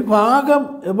ഒരു ഭാഗം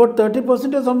അബൌട്ട്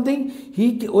 30% സംതിങ്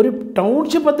ഒരു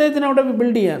ടൗൺഷിപ്പ് അദ്ദേഹത്തിന് അവിടെ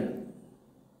ബിൽഡ് ചെയ്യാൻ.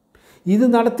 ഇത്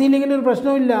നടത്തിയില്ലെങ്കിൽ ഒരു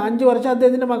പ്രശ്നമില്ല. 5 വർഷം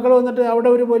അദ്ദേഹത്തിൻ്റെ മക്കൾ വന്നിട്ട് അവിടെ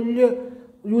ഒരു വലിയ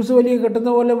ജ്യൂസ് വലിയ കെട്ടുന്ന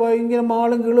പോലെ ഭയങ്കര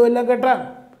മാളും കീളും എല്ലാം കെട്ടാം.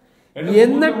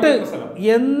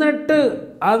 എന്നിട്ട്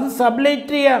അത്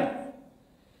സബ്ലൈറ്റ് ചെയ്യാം.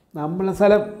 നമ്മളെ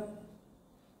സ്ഥലം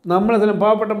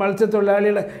പാവപ്പെട്ട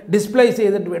മത്സ്യത്തൊഴിലാളികളെ ഡിസ്പ്ലേസ്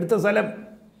ചെയ്തിട്ട് എടുത്ത സ്ഥലം,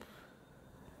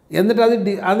 എന്നിട്ട്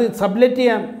അത്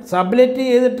സബ്ലെറ്റ്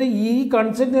ചെയ്തിട്ട് ഈ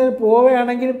കൺസെൻറ്റ്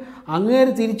പോവുകയാണെങ്കിലും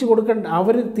അങ്ങേര് തിരിച്ചു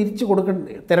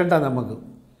തരണ്ട നമുക്ക്.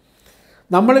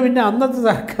 നമ്മൾ പിന്നെ അന്നത്തെ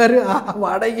സർക്കാർ ആ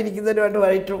വാടകയ്ക്ക്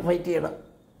ഇരിക്കുന്നവരുമായിട്ട് ഫൈറ്റ് ചെയ്യണം.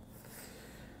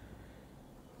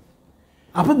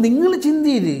 അപ്പം നിങ്ങൾ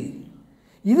ചിന്തയിൽ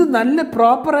ഇത് നല്ല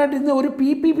പ്രോപ്പറായിട്ട് ഇന്ന് ഒരു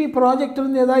PPP പ്രോജക്റ്റ്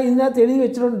ഇതിനകത്ത് എഴുതി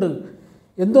വെച്ചിട്ടുണ്ട്.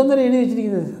 എന്തോന്നേരം എഴുതി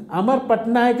വെച്ചിരിക്കുന്നത്, അമർ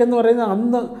പട്നായക് എന്ന് പറയുന്ന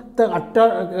അന്നത്തെ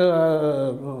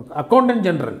അക്കൗണ്ടൻറ്റ്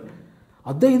ജനറൽ,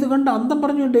 അദ്ദേഹം ഇത് കണ്ട് അന്തം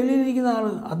പറഞ്ഞു ഡൽഹിയിലിരിക്കുന്ന ആൾ,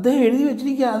 അദ്ദേഹം എഴുതി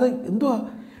വെച്ചിരിക്കുക. അത് എന്തുവാ,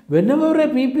 whenever a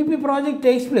PPP project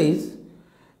takes place,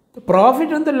 the profit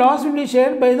and the loss will be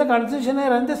shared by the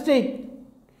concessionaire and the state.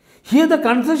 Here the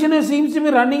concessionaire seems to be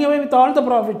running away with all the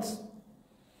profits.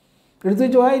 എടുത്തു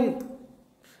വെച്ച് വായി.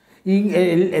 ഈ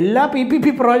എല്ലാ PPP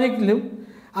പ്രോജക്റ്റിലും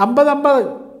 50-50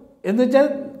 എന്ന് വെച്ചാൽ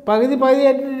പകുതി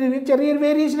ആയിട്ട് ചെറിയൊരു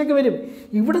വേരിയേഷനൊക്കെ വരും.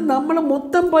 ഇവിടെ നമ്മൾ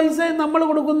മൊത്തം പൈസ നമ്മൾ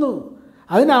കൊടുക്കുന്നു.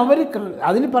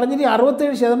 അതിന് പറഞ്ഞിട്ട്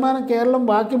 67% കേരളം,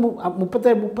 ബാക്കി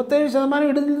 37%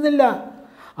 ഇടുന്നില്ല.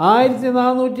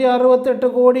 1468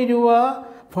 കോടി രൂപ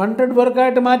ഫണ്ടഡ്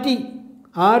വർക്കായിട്ട് മാറ്റി,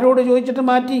 ആരോട് ചോദിച്ചിട്ട്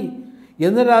മാറ്റി.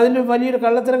 എന്നിട്ട് അതിൽ വലിയൊരു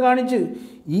കള്ളത്തരം കാണിച്ച്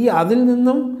അതിൽ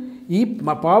നിന്നും ഈ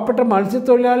പാവപ്പെട്ട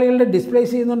മത്സ്യത്തൊഴിലാളികളുടെ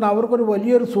ഡിസ്പ്ലേസ് ചെയ്യുന്നുണ്ട്. അവർക്കൊരു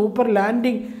വലിയൊരു സൂപ്പർ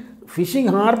ലാൻഡിങ്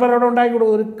ഫിഷിംഗ് ഹാർബർ അവിടെ ഉണ്ടാക്കി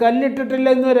കൊടുക്കും. ഒരു കല്ലിട്ടിട്ടില്ല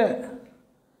ഇന്നുവരെ.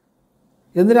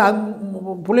 എന്നിട്ട്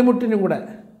പുളിമുട്ടിനും കൂടെ,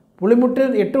 പുളിമുട്ട്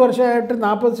 8 വർഷമായിട്ട്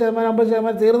 40%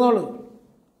 50% തീർന്നോളൂ.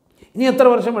 ഇനി എത്ര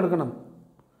വർഷം എടുക്കണം?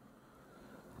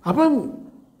 അപ്പം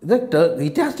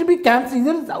it has to B cancel.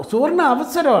 ഇതൊരു സുവർണ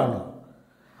അവസരമാണ്.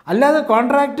 അല്ലാതെ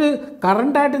കോൺട്രാക്റ്റ്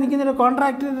കറണ്ടായിട്ട് നിൽക്കുന്നൊരു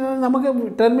കോൺട്രാക്റ്റ് നമുക്ക്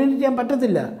ടെർമിനേറ്റ് ചെയ്യാൻ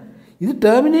പറ്റത്തില്ല. ഇത്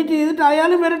ടെർമിനേറ്റ് ചെയ്തിട്ട്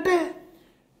അയാൾ വരട്ടെ,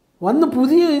 വന്ന്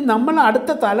പുതിയ നമ്മൾ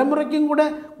അടുത്ത തലമുറയ്ക്കും കൂടെ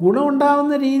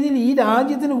ഗുണമുണ്ടാകുന്ന രീതിയിൽ, ഈ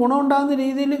രാജ്യത്തിന് ഗുണമുണ്ടാകുന്ന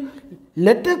രീതിയിൽ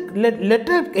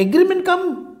let agreement come.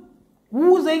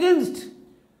 Whose against?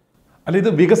 അല്ല, ഇത്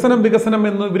വികസനം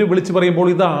എന്ന് ഇവർ വിളിച്ചു പറയുമ്പോൾ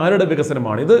ഇത് ആരുടെ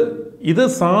വികസനമാണ്? ഇത്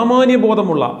സാമാന്യ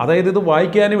ബോധമുള്ള, അതായത് ഇത്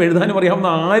വായിക്കാനും എഴുതാനും അറിയാവുന്ന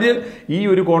ആര് ഈ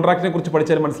ഒരു കോൺട്രാക്റ്റിനെ കുറിച്ച്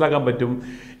പഠിച്ചാലും മനസ്സിലാക്കാൻ പറ്റും.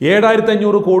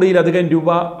 7500 കോടിയിലധികം രൂപ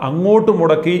അങ്ങോട്ട്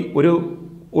മുടക്കി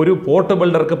ഒരു പോർട്ട്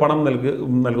ബിൽഡർക്ക് പണം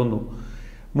നൽകുന്നു.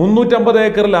 350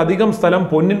 ഏക്കറിലധികം സ്ഥലം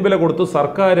പൊന്നിൻ വില കൊടുത്ത്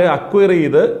സർക്കാർ അക്വയർ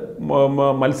ചെയ്ത്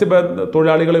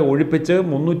മത്സ്യത്തൊഴിലാളികളെ ഒഴിപ്പിച്ച്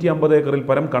 350 ഏക്കറിൽ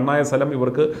പരം കണ്ണായ സ്ഥലം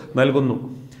ഇവർക്ക് നൽകുന്നു.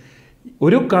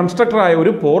 ഒരു കൺസ്ട്രക്ടറായ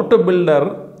ഒരു പോർട്ട് ബിൽഡർ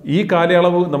ഈ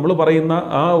കാലയളവ് നമ്മൾ പറയുന്ന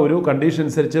ആ ഒരു കണ്ടീഷൻ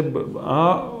അനുസരിച്ച് ആ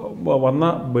വന്ന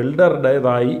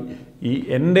ബിൽഡറുടേതായി ഈ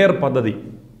എൻഡെയർ പദ്ധതി,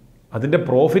 അതിൻ്റെ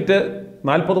പ്രോഫിറ്റ്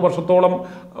 40 വർഷത്തോളം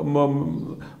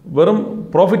വെറും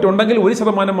പ്രോഫിറ്റ് ഉണ്ടെങ്കിൽ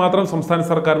 1% മാത്രം സംസ്ഥാന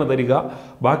സർക്കാരിന് തരിക,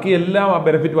 ബാക്കി എല്ലാ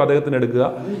ബെനിഫിറ്റും അദ്ദേഹത്തിന് എടുക്കുക.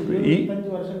 ഈ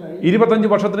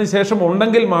 25 വർഷത്തിന് ശേഷം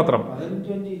ഉണ്ടെങ്കിൽ മാത്രം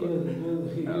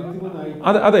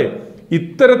അതെ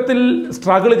ഇത്തരത്തിൽ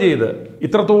സ്ട്രഗിൾ ചെയ്ത്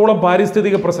ഇത്രത്തോളം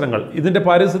പാരിസ്ഥിതിക പ്രശ്നങ്ങൾ, ഇതിൻ്റെ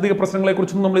പാരിസ്ഥിതിക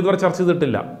പ്രശ്നങ്ങളെക്കുറിച്ചൊന്നും നമ്മൾ ഇതുവരെ ചർച്ച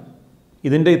ചെയ്തിട്ടില്ല.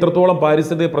 ഇതിൻ്റെ ഇത്രത്തോളം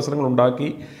പാരിസ്ഥിതിക പ്രശ്നങ്ങൾ ഉണ്ടാക്കി,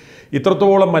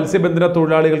 ഇത്രത്തോളം മത്സ്യബന്ധന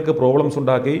തൊഴിലാളികൾക്ക് പ്രോബ്ലംസ്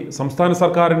ഉണ്ടാക്കി, സംസ്ഥാന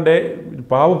സർക്കാരിൻ്റെ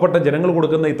പാവപ്പെട്ട ജനങ്ങൾ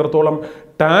കൊടുക്കുന്ന ഇത്രത്തോളം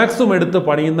ടാക്സും എടുത്ത്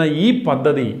പണിയുന്ന ഈ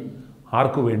പദ്ധതി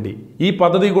ആർക്കു വേണ്ടി? ഈ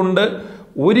പദ്ധതി കൊണ്ട്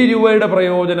 1 രൂപയുടെ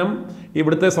പ്രയോജനം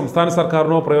ഇവിടുത്തെ സംസ്ഥാന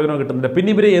സർക്കാരിനോ പ്രയോജനം കിട്ടുന്നില്ല. പിന്നെ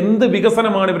ഇവരെ എന്ത്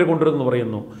വികസനമാണ് ഇവർ കൊണ്ടുവരുന്നത്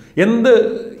പറയുന്നു?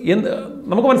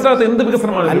 നമുക്ക് മനസ്സിലാകാത്ത എന്ത്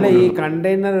വികസനമാണ്? അല്ല, ഈ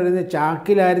കണ്ടെയ്നർ വരുന്നത്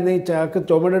ചാക്കിലായിരുന്നു. ഈ ചാക്ക്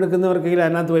ചുമടെടുക്കുന്നവർക്കെങ്കിലും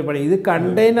അതിനകത്ത് പോയി പണി. ഇത്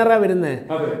കണ്ടെയ്നറാണ് വരുന്നത്.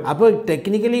 അപ്പോൾ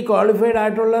ടെക്നിക്കലി ക്വാളിഫൈഡ്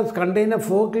ആയിട്ടുള്ള കണ്ടെയ്നർ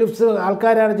ഫോർക്ക് ലിഫ്റ്റ്സ്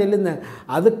ആൾക്കാരാണ് ചെല്ലുന്നത്.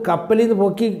 അത് കപ്പലിൽ നിന്ന്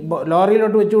പൊക്കി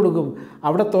ലോറിയിലോട്ട് വെച്ച് കൊടുക്കും.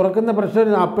 അവിടെ തുറക്കുന്ന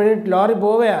പ്രശ്നം അപ്പോഴേ ലോറി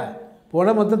പോണ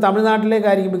മൊത്തം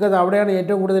തമിഴ്നാട്ടിലേക്കായിരിക്കും. ബിക്കോസ് അവിടെയാണ്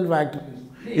ഏറ്റവും കൂടുതൽ ഫാക്ടറി.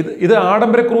 ഇത്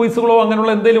ആഡംബര ക്രൂയിസുകളോ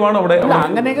അങ്ങനെയുള്ള എന്തെങ്കിലും ആണോ അവിടെ?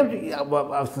 അങ്ങനെയൊക്കെ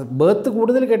ബർത്ത്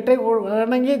കൂടുതൽ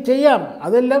വേണമെങ്കിൽ ചെയ്യാം.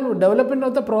 അതെല്ലാം ഡെവലപ്മെൻറ്റ്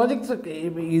ഓഫ് ദ പ്രോജക്ട്സ്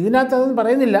ഇതിനകത്ത് അതൊന്നും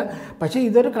പറയുന്നില്ല. പക്ഷേ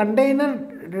ഇതൊരു കണ്ടെയ്നർ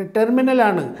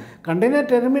ടെർമിനലാണ്. കണ്ടെയ്നർ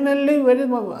ടെർമിനലിൽ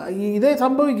ഇതേ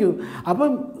സംഭവിക്കൂ. അപ്പം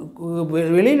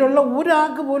വെളിയിലുള്ള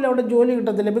ഒരാൾക്ക് പോലും അവിടെ ജോലി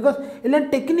കിട്ടത്തില്ല. ബിക്കോസ് എല്ലാം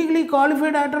ടെക്നിക്കലി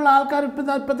ക്വാളിഫൈഡ് ആയിട്ടുള്ള ആൾക്കാർ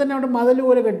ഇപ്പം തന്നെ അവിടെ മതിൽ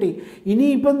പോലെ കെട്ടി.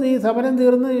 ഇനിയിപ്പം ഈ സമരം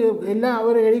തീർന്ന് എല്ലാം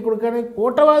അവർ എഴുതി കൊടുക്കുകയാണെങ്കിൽ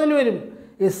കോട്ടവാതിൽ വരും.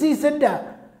 SEZ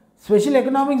സ്പെഷ്യൽ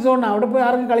എക്കണോമിക് സോൺ, അവിടെ പോയി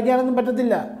ആർക്കും കളിക്കാനൊന്നും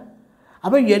പറ്റത്തില്ല.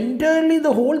 അപ്പോൾ entirely the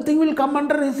whole thing will come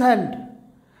under his hand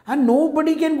and no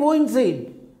buddy can go in side.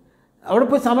 അവിടെ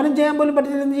പോയി സമരം ചെയ്യാൻ പോലും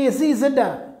പറ്റില്ല. SEZ.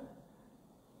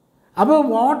 അപ്പോൾ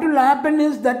what will happen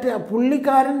is that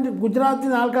പുള്ളിക്കാരൻ ഗുജറാത്തിൽ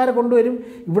നിന്ന് ആൾക്കാരെ കൊണ്ടുവരും.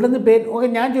 ഇവിടെ നിന്ന് ഓക്കെ,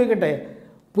 ഞാൻ ചോദിക്കട്ടെ,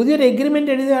 പുതിയൊരു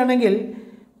എഗ്രിമെൻ്റ് എഴുതുകയാണെങ്കിൽ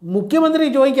മുഖ്യമന്ത്രി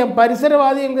ചോദിക്കാം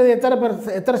പരിസരവാദികൾക്ക്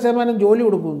എത്ര ശതമാനം ജോലി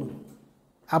കൊടുക്കുമെന്ന്.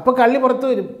 അപ്പോൾ കള്ളി പുറത്ത്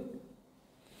വരും.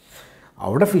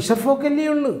 അവിടെ ഫിഷർ ഫോക്കല്ലേ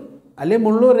ഉള്ളൂ, അല്ലെ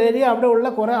മുള്ളൂർ ഏരിയ. അവിടെ ഉള്ള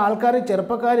കുറേ ആൾക്കാർ,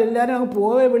 ചെറുപ്പക്കാരെല്ലാവരും അങ്ങ്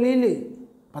പോവേ വെളിയിൽ.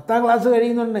 10ാം ക്ലാസ്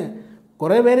കഴിയുന്നുണ്ട്.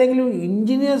 കുറേ പേരെങ്കിലും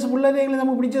എഞ്ചിനീയേഴ്സ് പിള്ളേരെങ്കിലും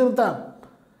നമുക്ക് പിടിച്ചു നിർത്താം.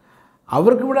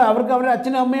 അവർക്ക് അവരുടെ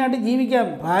അച്ഛനും അമ്മയായിട്ട് ജീവിക്കാം,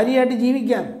 ഭാര്യയായിട്ട്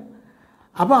ജീവിക്കാം.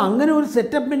 അപ്പോൾ അങ്ങനെ ഒരു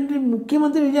സെറ്റപ്പിൻ്റെ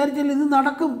മുഖ്യമന്ത്രി വിചാരിച്ചാൽ ഇത്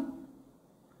നടക്കും.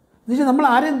 എന്നുവെച്ചാൽ നമ്മൾ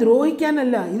ആരെയും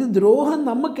ദ്രോഹിക്കാനല്ല, ഇത് ദ്രോഹം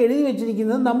നമുക്ക് എഴുതി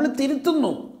വെച്ചിരിക്കുന്നത് നമ്മൾ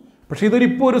തിരുത്തുന്നു. പക്ഷേ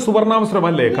ഇതൊരിപ്പോൾ ഒരു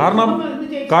സുവർണാവസരമല്ലേ?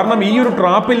 കാരണം ഈ ഒരു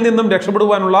ട്രാപ്പിൽ നിന്നും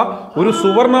രക്ഷപ്പെടുവാനുള്ള ഒരു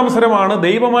സുവർണാവസരമാണ്,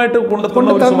 ദൈവമായിട്ട്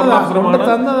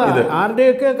കൊണ്ടുതന്നത്.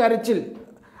 ആരുടെയൊക്കെ കരച്ചിൽ.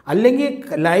 അല്ലെങ്കിൽ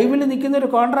ലൈവിൽ നിൽക്കുന്ന ഒരു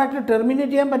കോൺട്രാക്ട്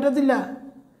ടെർമിനേറ്റ് ചെയ്യാൻ പറ്റത്തില്ല.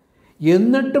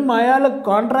 എന്നിട്ടും അയാൾ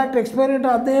കോൺട്രാക്ട് എക്സ്പയർ ചെയ്തിട്ട്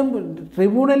അദ്ദേഹം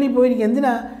ട്രിബ്യൂണലിൽ പോയിരിക്കും.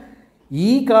 എന്തിനാ? ഈ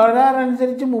കരാർ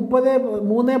അനുസരിച്ച്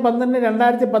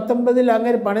 30/3/12/2019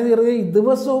 അങ്ങനെ പണി തീർക്കുകയും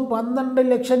ദിവസവും 12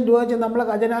 ലക്ഷം രൂപ വെച്ച് നമ്മളെ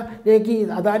ഖജനയിലേക്ക്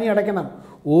അദാനി അടയ്ക്കണം.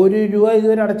 1 രൂപ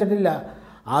ഇതുവരെ അടച്ചിട്ടില്ല.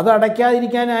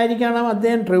 അതടയ്ക്കാതിരിക്കാനായിരിക്കണം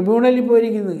അദ്ദേഹം ട്രിബ്യൂണലിൽ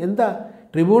പോയിരിക്കുന്നത്. എന്താ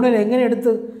ട്രിബ്യൂണൽ എങ്ങനെ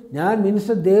എടുത്ത്? ഞാൻ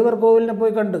മിനിസ്റ്റർ ദേവർ കോവിലിനെ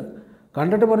പോയി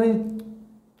കണ്ടിട്ട് പറഞ്ഞ്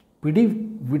പിടി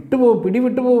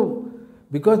വിട്ടുപോകും.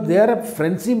 ബിക്കോസ് ദർ എ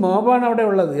ഫ്രണ്ട്സി മോബാണ് അവിടെ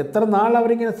ഉള്ളത്. എത്ര നാൾ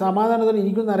അവരിങ്ങനെ സമാധാനത്തോടെ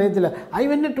ഇരിക്കുമെന്ന് അറിയത്തില്ല. I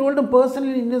went told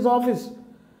personally in his office.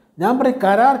 ഞാൻ പറയും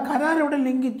കരാർ ഇവിടെ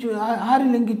ലംഘിച്ചു. ആര്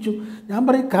ലംഘിച്ചു? ഞാൻ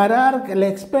പറയും കരാർ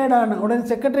എക്സ്പയർഡ് ആണ്. ഉടനെ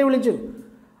സെക്രട്ടറി വിളിച്ചു.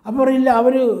 അപ്പോൾ പറയില്ല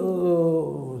അവർ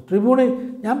ട്രിബ്യൂണൽ,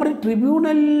 ഞാൻ പറയും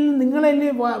ട്രിബ്യൂണലിൽ നിങ്ങളല്ലേ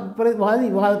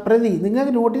പ്രതി,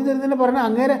 നിങ്ങൾക്ക് നോട്ടീസ് തരുന്നതിന് പറഞ്ഞാൽ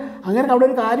അങ്ങനെ അവിടെ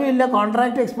ഒരു കാര്യമില്ല,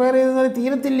 കോൺട്രാക്ട് എക്സ്പയർ ചെയ്തെന്ന്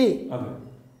തീരത്തില്ലേ?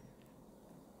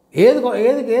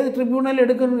 ഏത് ട്രിബ്യൂണൽ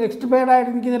എടുക്കും എക്സ്പയർഡ്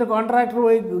ആയിട്ട് നിൽക്കുന്നൊരു കോൺട്രാക്ടർ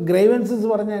പോയി ഗ്രൈവൻസസ്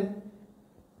പറഞ്ഞാൽ?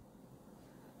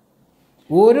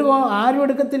 ആരും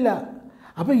എടുക്കത്തില്ല.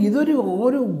 അപ്പോൾ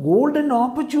ഒരു ഗോൾഡൻ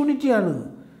ഓപ്പർച്യൂണിറ്റിയാണ്.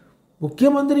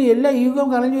 മുഖ്യമന്ത്രി എല്ലാ യുഗം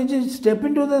കളഞ്ഞു വെച്ച് സ്റ്റെപ്പ്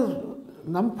ഇൻ ടു ദ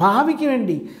ഭാവിക്ക്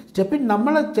വേണ്ടി, സ്റ്റെപ്പിൻ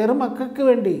നമ്മളെ ചെറുമക്കൾക്ക്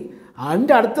വേണ്ടി,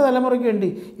 അതിൻ്റെ അടുത്ത തലമുറയ്ക്ക് വേണ്ടി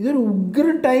ഇതൊരു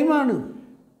ഉഗ്രൻ ടൈമാണ്.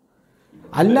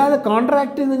 അല്ലാതെ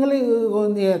കോൺട്രാക്റ്റ് നിങ്ങൾ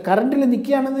കറണ്ടിൽ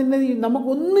നിൽക്കുകയാണെന്നുണ്ടെങ്കിൽ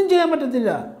നമുക്കൊന്നും ചെയ്യാൻ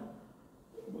പറ്റത്തില്ല.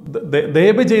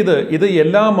 ദയവ് ചെയ്ത് ഇത്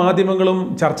എല്ലാ മാധ്യമങ്ങളും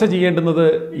ചർച്ച ചെയ്യേണ്ടുന്നത്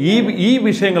ഈ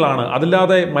വിഷയങ്ങളാണ്.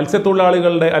 അതില്ലാതെ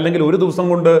മത്സ്യത്തൊഴിലാളികളുടെ അല്ലെങ്കിൽ ഒരു ദിവസം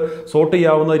കൊണ്ട് സോർട്ട്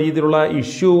ചെയ്യാവുന്ന രീതിയിലുള്ള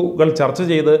ഇഷ്യൂകൾ ചർച്ച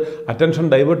ചെയ്ത് അറ്റൻഷൻ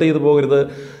ഡൈവേർട്ട് ചെയ്തു പോകരുത്.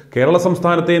 കേരള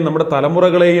സംസ്ഥാനത്തെയും നമ്മുടെ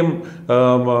തലമുറകളെയും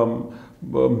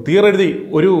തീറെഴുതി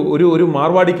ഒരു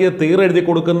മാർവാടിക്ക് തീറെഴുതി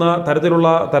കൊടുക്കുന്ന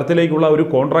തരത്തിലേക്കുള്ള ഒരു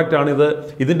കോൺട്രാക്റ്റാണിത്.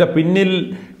 ഇതിൻ്റെ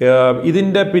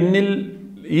പിന്നിൽ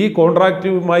ഈ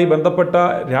കോൺട്രാക്റ്റുമായി ബന്ധപ്പെട്ട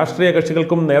രാഷ്ട്രീയ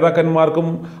കക്ഷികൾക്കും നേതാക്കന്മാർക്കും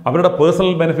അവരുടെ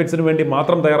പേഴ്സണൽ ബെനിഫിറ്റ്സിന് വേണ്ടി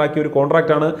മാത്രം തയ്യാറാക്കിയ ഒരു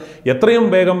കോൺട്രാക്റ്റാണ്. എത്രയും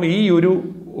വേഗം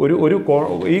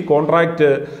ഈ കോൺട്രാക്റ്റ്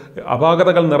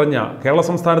അപാകതകൾ നിറഞ്ഞ, കേരള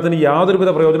സംസ്ഥാനത്തിന്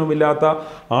യാതൊരുവിധ പ്രയോജനവുമില്ലാത്ത,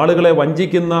 ആളുകളെ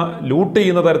വഞ്ചിക്കുന്ന, ലൂട്ട്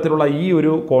ചെയ്യുന്ന തരത്തിലുള്ള ഈ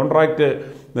ഒരു കോൺട്രാക്റ്റ്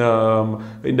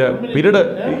പീരീഡ്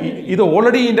ഇത്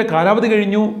ഓൾറെഡി ഇതിൻ്റെ കാലാവധി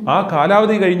കഴിഞ്ഞു. ആ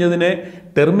കാലാവധി കഴിഞ്ഞതിനെ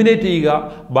ടെർമിനേറ്റ് ചെയ്യുക.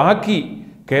 ബാക്കി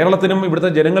കേരളത്തിനും ഇവിടുത്തെ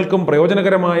ജനങ്ങൾക്കും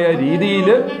പ്രയോജനകരമായ രീതിയിൽ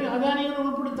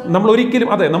നമ്മൾ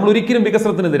ഒരിക്കലും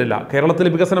വികസനത്തിനെതിരല്ല. കേരളത്തിൽ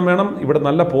വികസനം വേണം, ഇവിടെ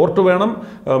നല്ല പോർട്ട് വേണം,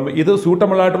 ഇത്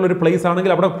സ്യൂട്ടബിൾ ആയിട്ടുള്ളൊരു പ്ലേസ്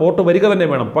ആണെങ്കിൽ അവിടെ പോർട്ട് വരിക തന്നെ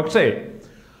വേണം. പക്ഷേ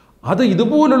അത്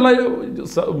ഇതുപോലുള്ള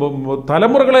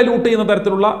തലമുറകളെ ലൂട്ട് ചെയ്യുന്ന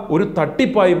തരത്തിലുള്ള ഒരു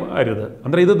തട്ടിപ്പായി അരുത്.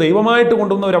 അന്നേരം ഇത് ദൈവമായിട്ട്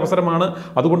കൊണ്ടുവന്ന ഒരു അവസരമാണ്.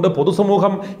 അതുകൊണ്ട്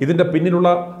പൊതുസമൂഹം ഇതിൻ്റെ പിന്നിലുള്ള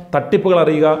തട്ടിപ്പുകൾ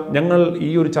അറിയുക. ഞങ്ങൾ ഈ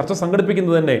ഒരു ചർച്ച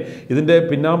സംഘടിപ്പിക്കുന്നത് തന്നെ ഇതിൻ്റെ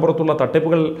പിന്നാമ്പുറത്തുള്ള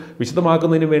തട്ടിപ്പുകൾ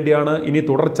വിശദമാക്കുന്നതിന് വേണ്ടിയാണ്. ഇനി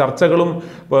തുടർ ചർച്ചകളും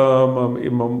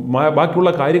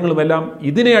ബാക്കിയുള്ള കാര്യങ്ങളുമെല്ലാം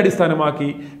ഇതിനെ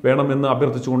അടിസ്ഥാനമാക്കി വേണമെന്ന്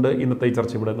അഭ്യർത്ഥിച്ചുകൊണ്ട് ഇന്നത്തെ ഈ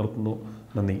ചർച്ച ഇവിടെ നിർത്തുന്നു.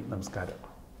 നന്ദി, നമസ്കാരം.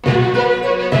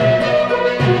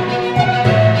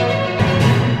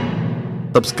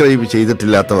 സബ്സ്ക്രൈബ്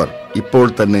ചെയ്തിട്ടില്ലാത്തവർ ഇപ്പോൾ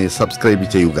തന്നെ സബ്സ്ക്രൈബ്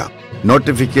ചെയ്യുക.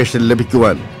 നോട്ടിഫിക്കേഷൻ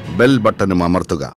ലഭിക്കുവാൻ ബെൽ ബട്ടണും അമർത്തുക.